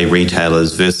third-party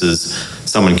retailers versus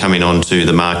someone coming onto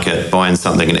the market, buying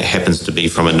something, and it happens to be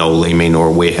from a Noel Leeming or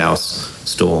a Warehouse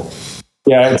store?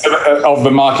 Yeah, of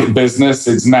the market business,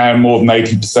 it's now more than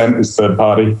 80% is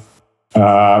third-party.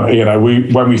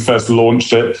 When we first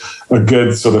launched it, a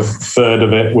good sort of third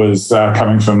of it was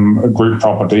coming from group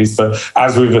properties. But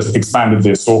as we've expanded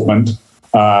the assortment,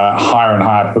 higher and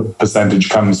higher percentage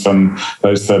comes from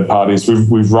those third parties.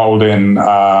 We've rolled in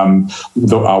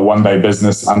our one-day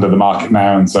business under the market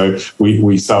now, and so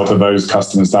we sell to those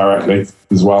customers directly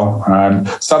as well. And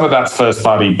some of that's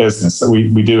first-party business, so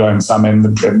we do own some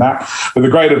inventory in that. But the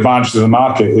great advantage of the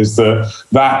market is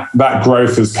that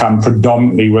growth has come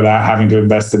predominantly without having to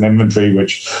invest in inventory,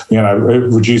 which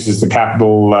it reduces the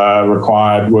capital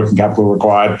required, working capital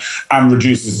required, and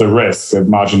reduces the risk of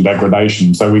margin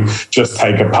degradation. So we just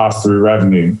take a pass-through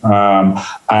revenue,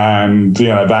 and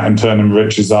that in turn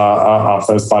enriches our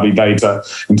first-party data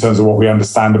in terms of what we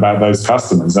understand about those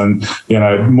customers. And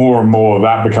more and more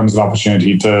that becomes an opportunity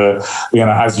to,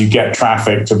 as you get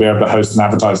traffic, to be able to host an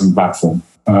advertising platform.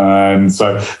 And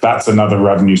so that's another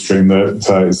revenue stream that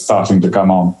is starting to come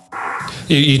on.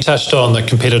 You touched on the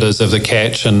competitors of the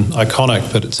Catch and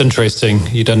Iconic, but it's interesting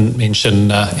you didn't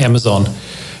mention Amazon.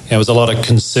 There was a lot of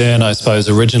concern, I suppose,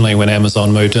 originally when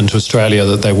Amazon moved into Australia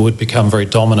that they would become very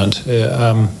dominant.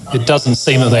 It doesn't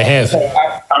seem that they have.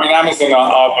 I mean, Amazon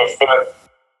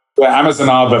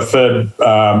are the third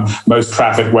most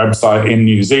trafficked website in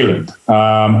New Zealand,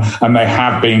 and they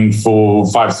have been for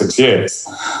 5-6 years.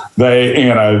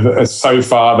 They, so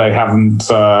far, they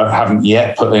haven't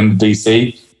yet put in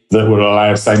DC that would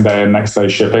allow same day and next day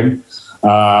shipping.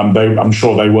 I'm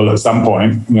sure they will at some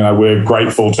point. We're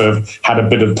grateful to have had a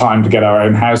bit of time to get our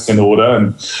own house in order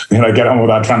and get on with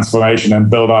our transformation and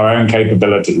build our own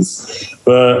capabilities.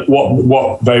 But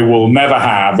what they will never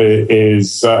have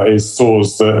is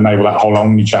stores that enable that whole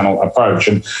omni-channel approach.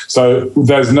 And so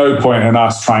there's no point in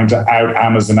us trying to out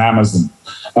Amazon.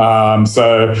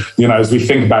 As we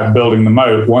think about building the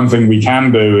moat, one thing we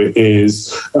can do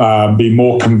is be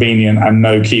more convenient and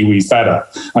know Kiwis better.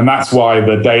 And that's why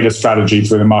the data strategy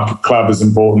through the Market Club is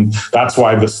important. That's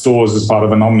why the stores as part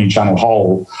of an omni-channel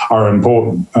whole are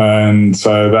important. And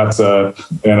so that's an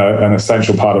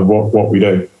essential part of what we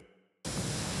do.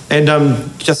 And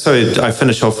just so I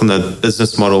finish off on the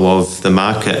business model of the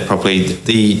market properly,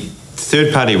 the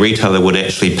third-party retailer would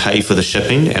actually pay for the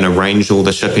shipping and arrange all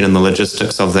the shipping and the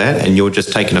logistics of that, and you're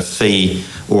just taking a fee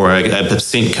or a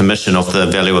percent commission off the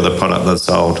value of the product that's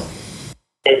sold.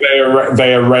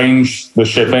 They arrange the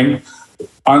shipping.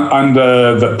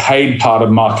 Under the paid part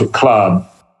of Market Club,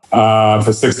 for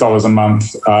 $6 a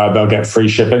month, they'll get free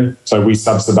shipping. So we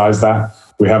subsidize that.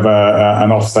 We have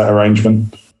an offset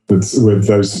arrangement with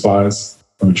those suppliers,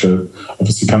 which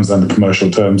obviously comes under commercial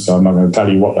terms, so I'm not going to tell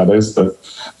you what that is, but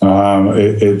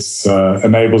it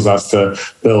enables us to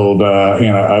build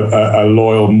a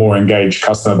loyal, more engaged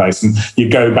customer base. And you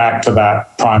go back to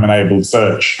that Prime-enabled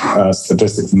search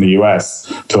statistic from the US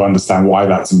to understand why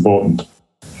that's important.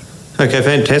 Okay,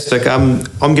 fantastic.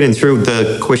 I'm getting through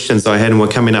the questions I had, and we're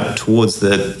coming up towards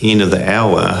the end of the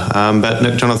hour. But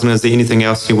Nick, Jonathan, is there anything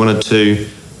else you wanted to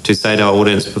say to our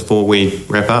audience before we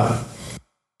wrap up?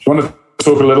 Do you want to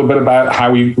talk a little bit about how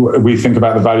we think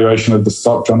about the valuation of the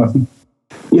stock, Jonathan?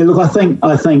 Yeah, look, I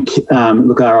think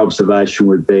our observation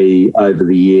would be over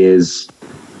the years,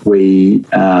 when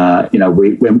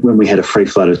we had a free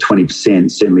float of 20%,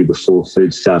 certainly before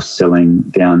Foodstuffs selling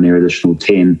down their additional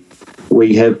 10%,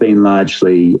 we have been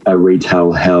largely a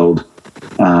retail held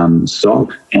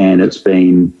stock, and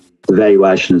the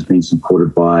valuation has been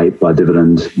supported by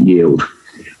dividend yield.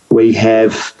 We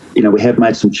have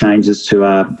made some changes to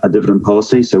our dividend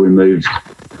policy. So we moved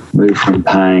from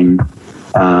paying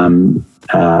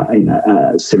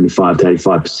 75 to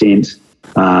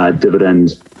 85%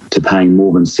 dividend to paying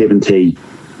more than 70%,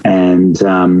 and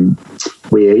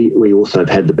we also have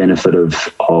had the benefit of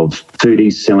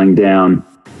foodies selling down,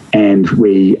 and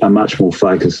we are much more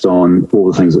focused on all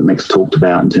the things that Nick's talked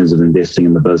about in terms of investing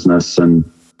in the business and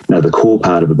the core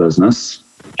part of the business,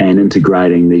 and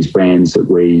integrating these brands that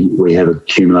we have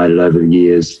accumulated over the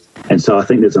years. And so I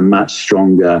think there's a much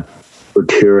stronger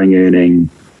recurring earning,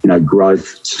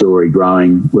 growth story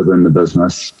growing within the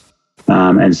business.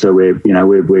 And so we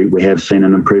have seen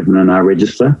an improvement in our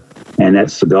register, and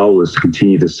that's the goal, is to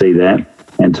continue to see that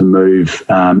and to move.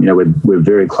 We're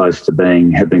very close to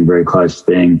have been very close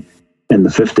to being in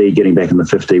the 50. Getting back in the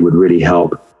 50 would really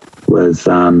help with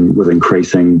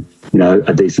increasing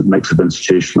a decent mix of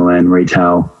institutional and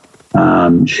retail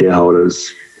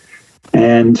shareholders.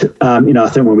 And I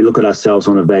think when we look at ourselves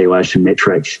on a valuation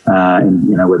metric,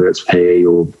 whether it's PE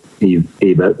or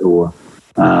EBIT or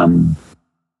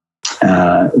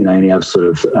any other sort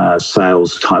of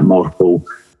sales type multiple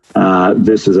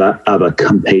versus other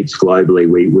competes globally,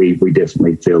 we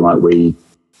definitely feel like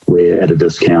we're at a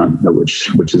discount, which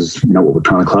is what we're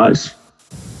trying to close.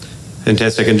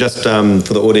 Fantastic. And just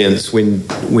for the audience, when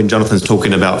Jonathan's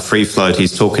talking about free float,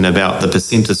 he's talking about the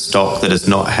percent of stock that is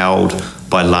not held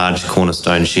by large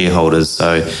cornerstone shareholders.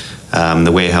 So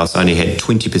the warehouse only had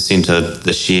 20% of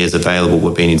the shares available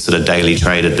were being sort of daily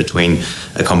traded between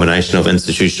a combination of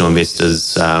institutional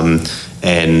investors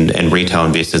and retail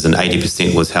investors, and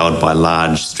 80% was held by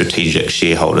large strategic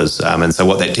shareholders. And so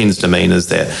what that tends to mean is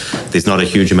that there's not a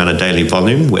huge amount of daily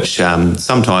volume, which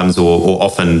sometimes or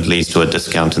often leads to a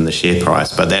discount in the share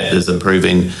price. But that is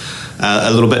improving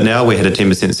a little bit now. We had a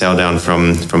 10% sell down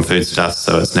from Foodstuffs,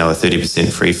 so it's now a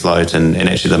 30% free float, and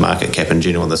actually the market cap in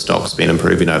general, the stock's been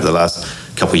improving over the last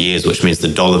couple of years, which means the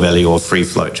dollar value of free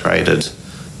float traded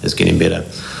is getting better.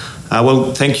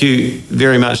 Well, thank you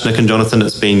very much, Nick and Jonathan.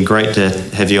 It's been great to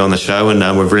have you on the show,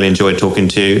 and we've really enjoyed talking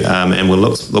to you, and we'll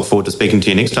look forward to speaking to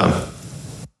you next time.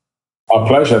 Our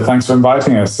pleasure. Thanks for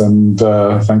inviting us, and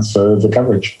thanks for the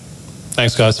coverage.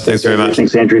 Thanks, guys. Thanks very much.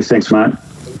 Thanks, Andrew. Thanks, Mark.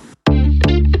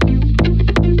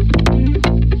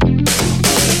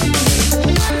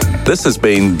 This has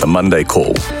been the Monday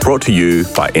Call, brought to you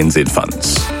by NZ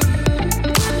Funds.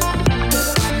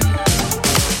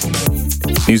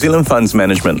 New Zealand Funds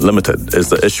Management Limited is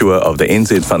the issuer of the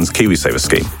NZ Funds KiwiSaver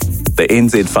scheme, the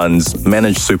NZ Funds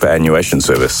Managed Superannuation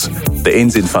Service, the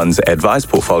NZ Funds Advised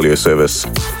Portfolio Service,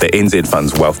 the NZ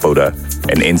Funds Wealth Builder,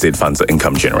 and NZ Funds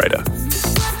Income Generator.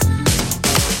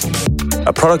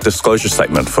 A product disclosure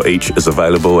statement for each is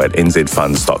available at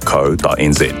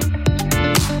nzfunds.co.nz.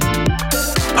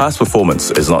 Past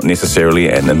performance is not necessarily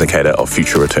an indicator of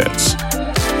future returns.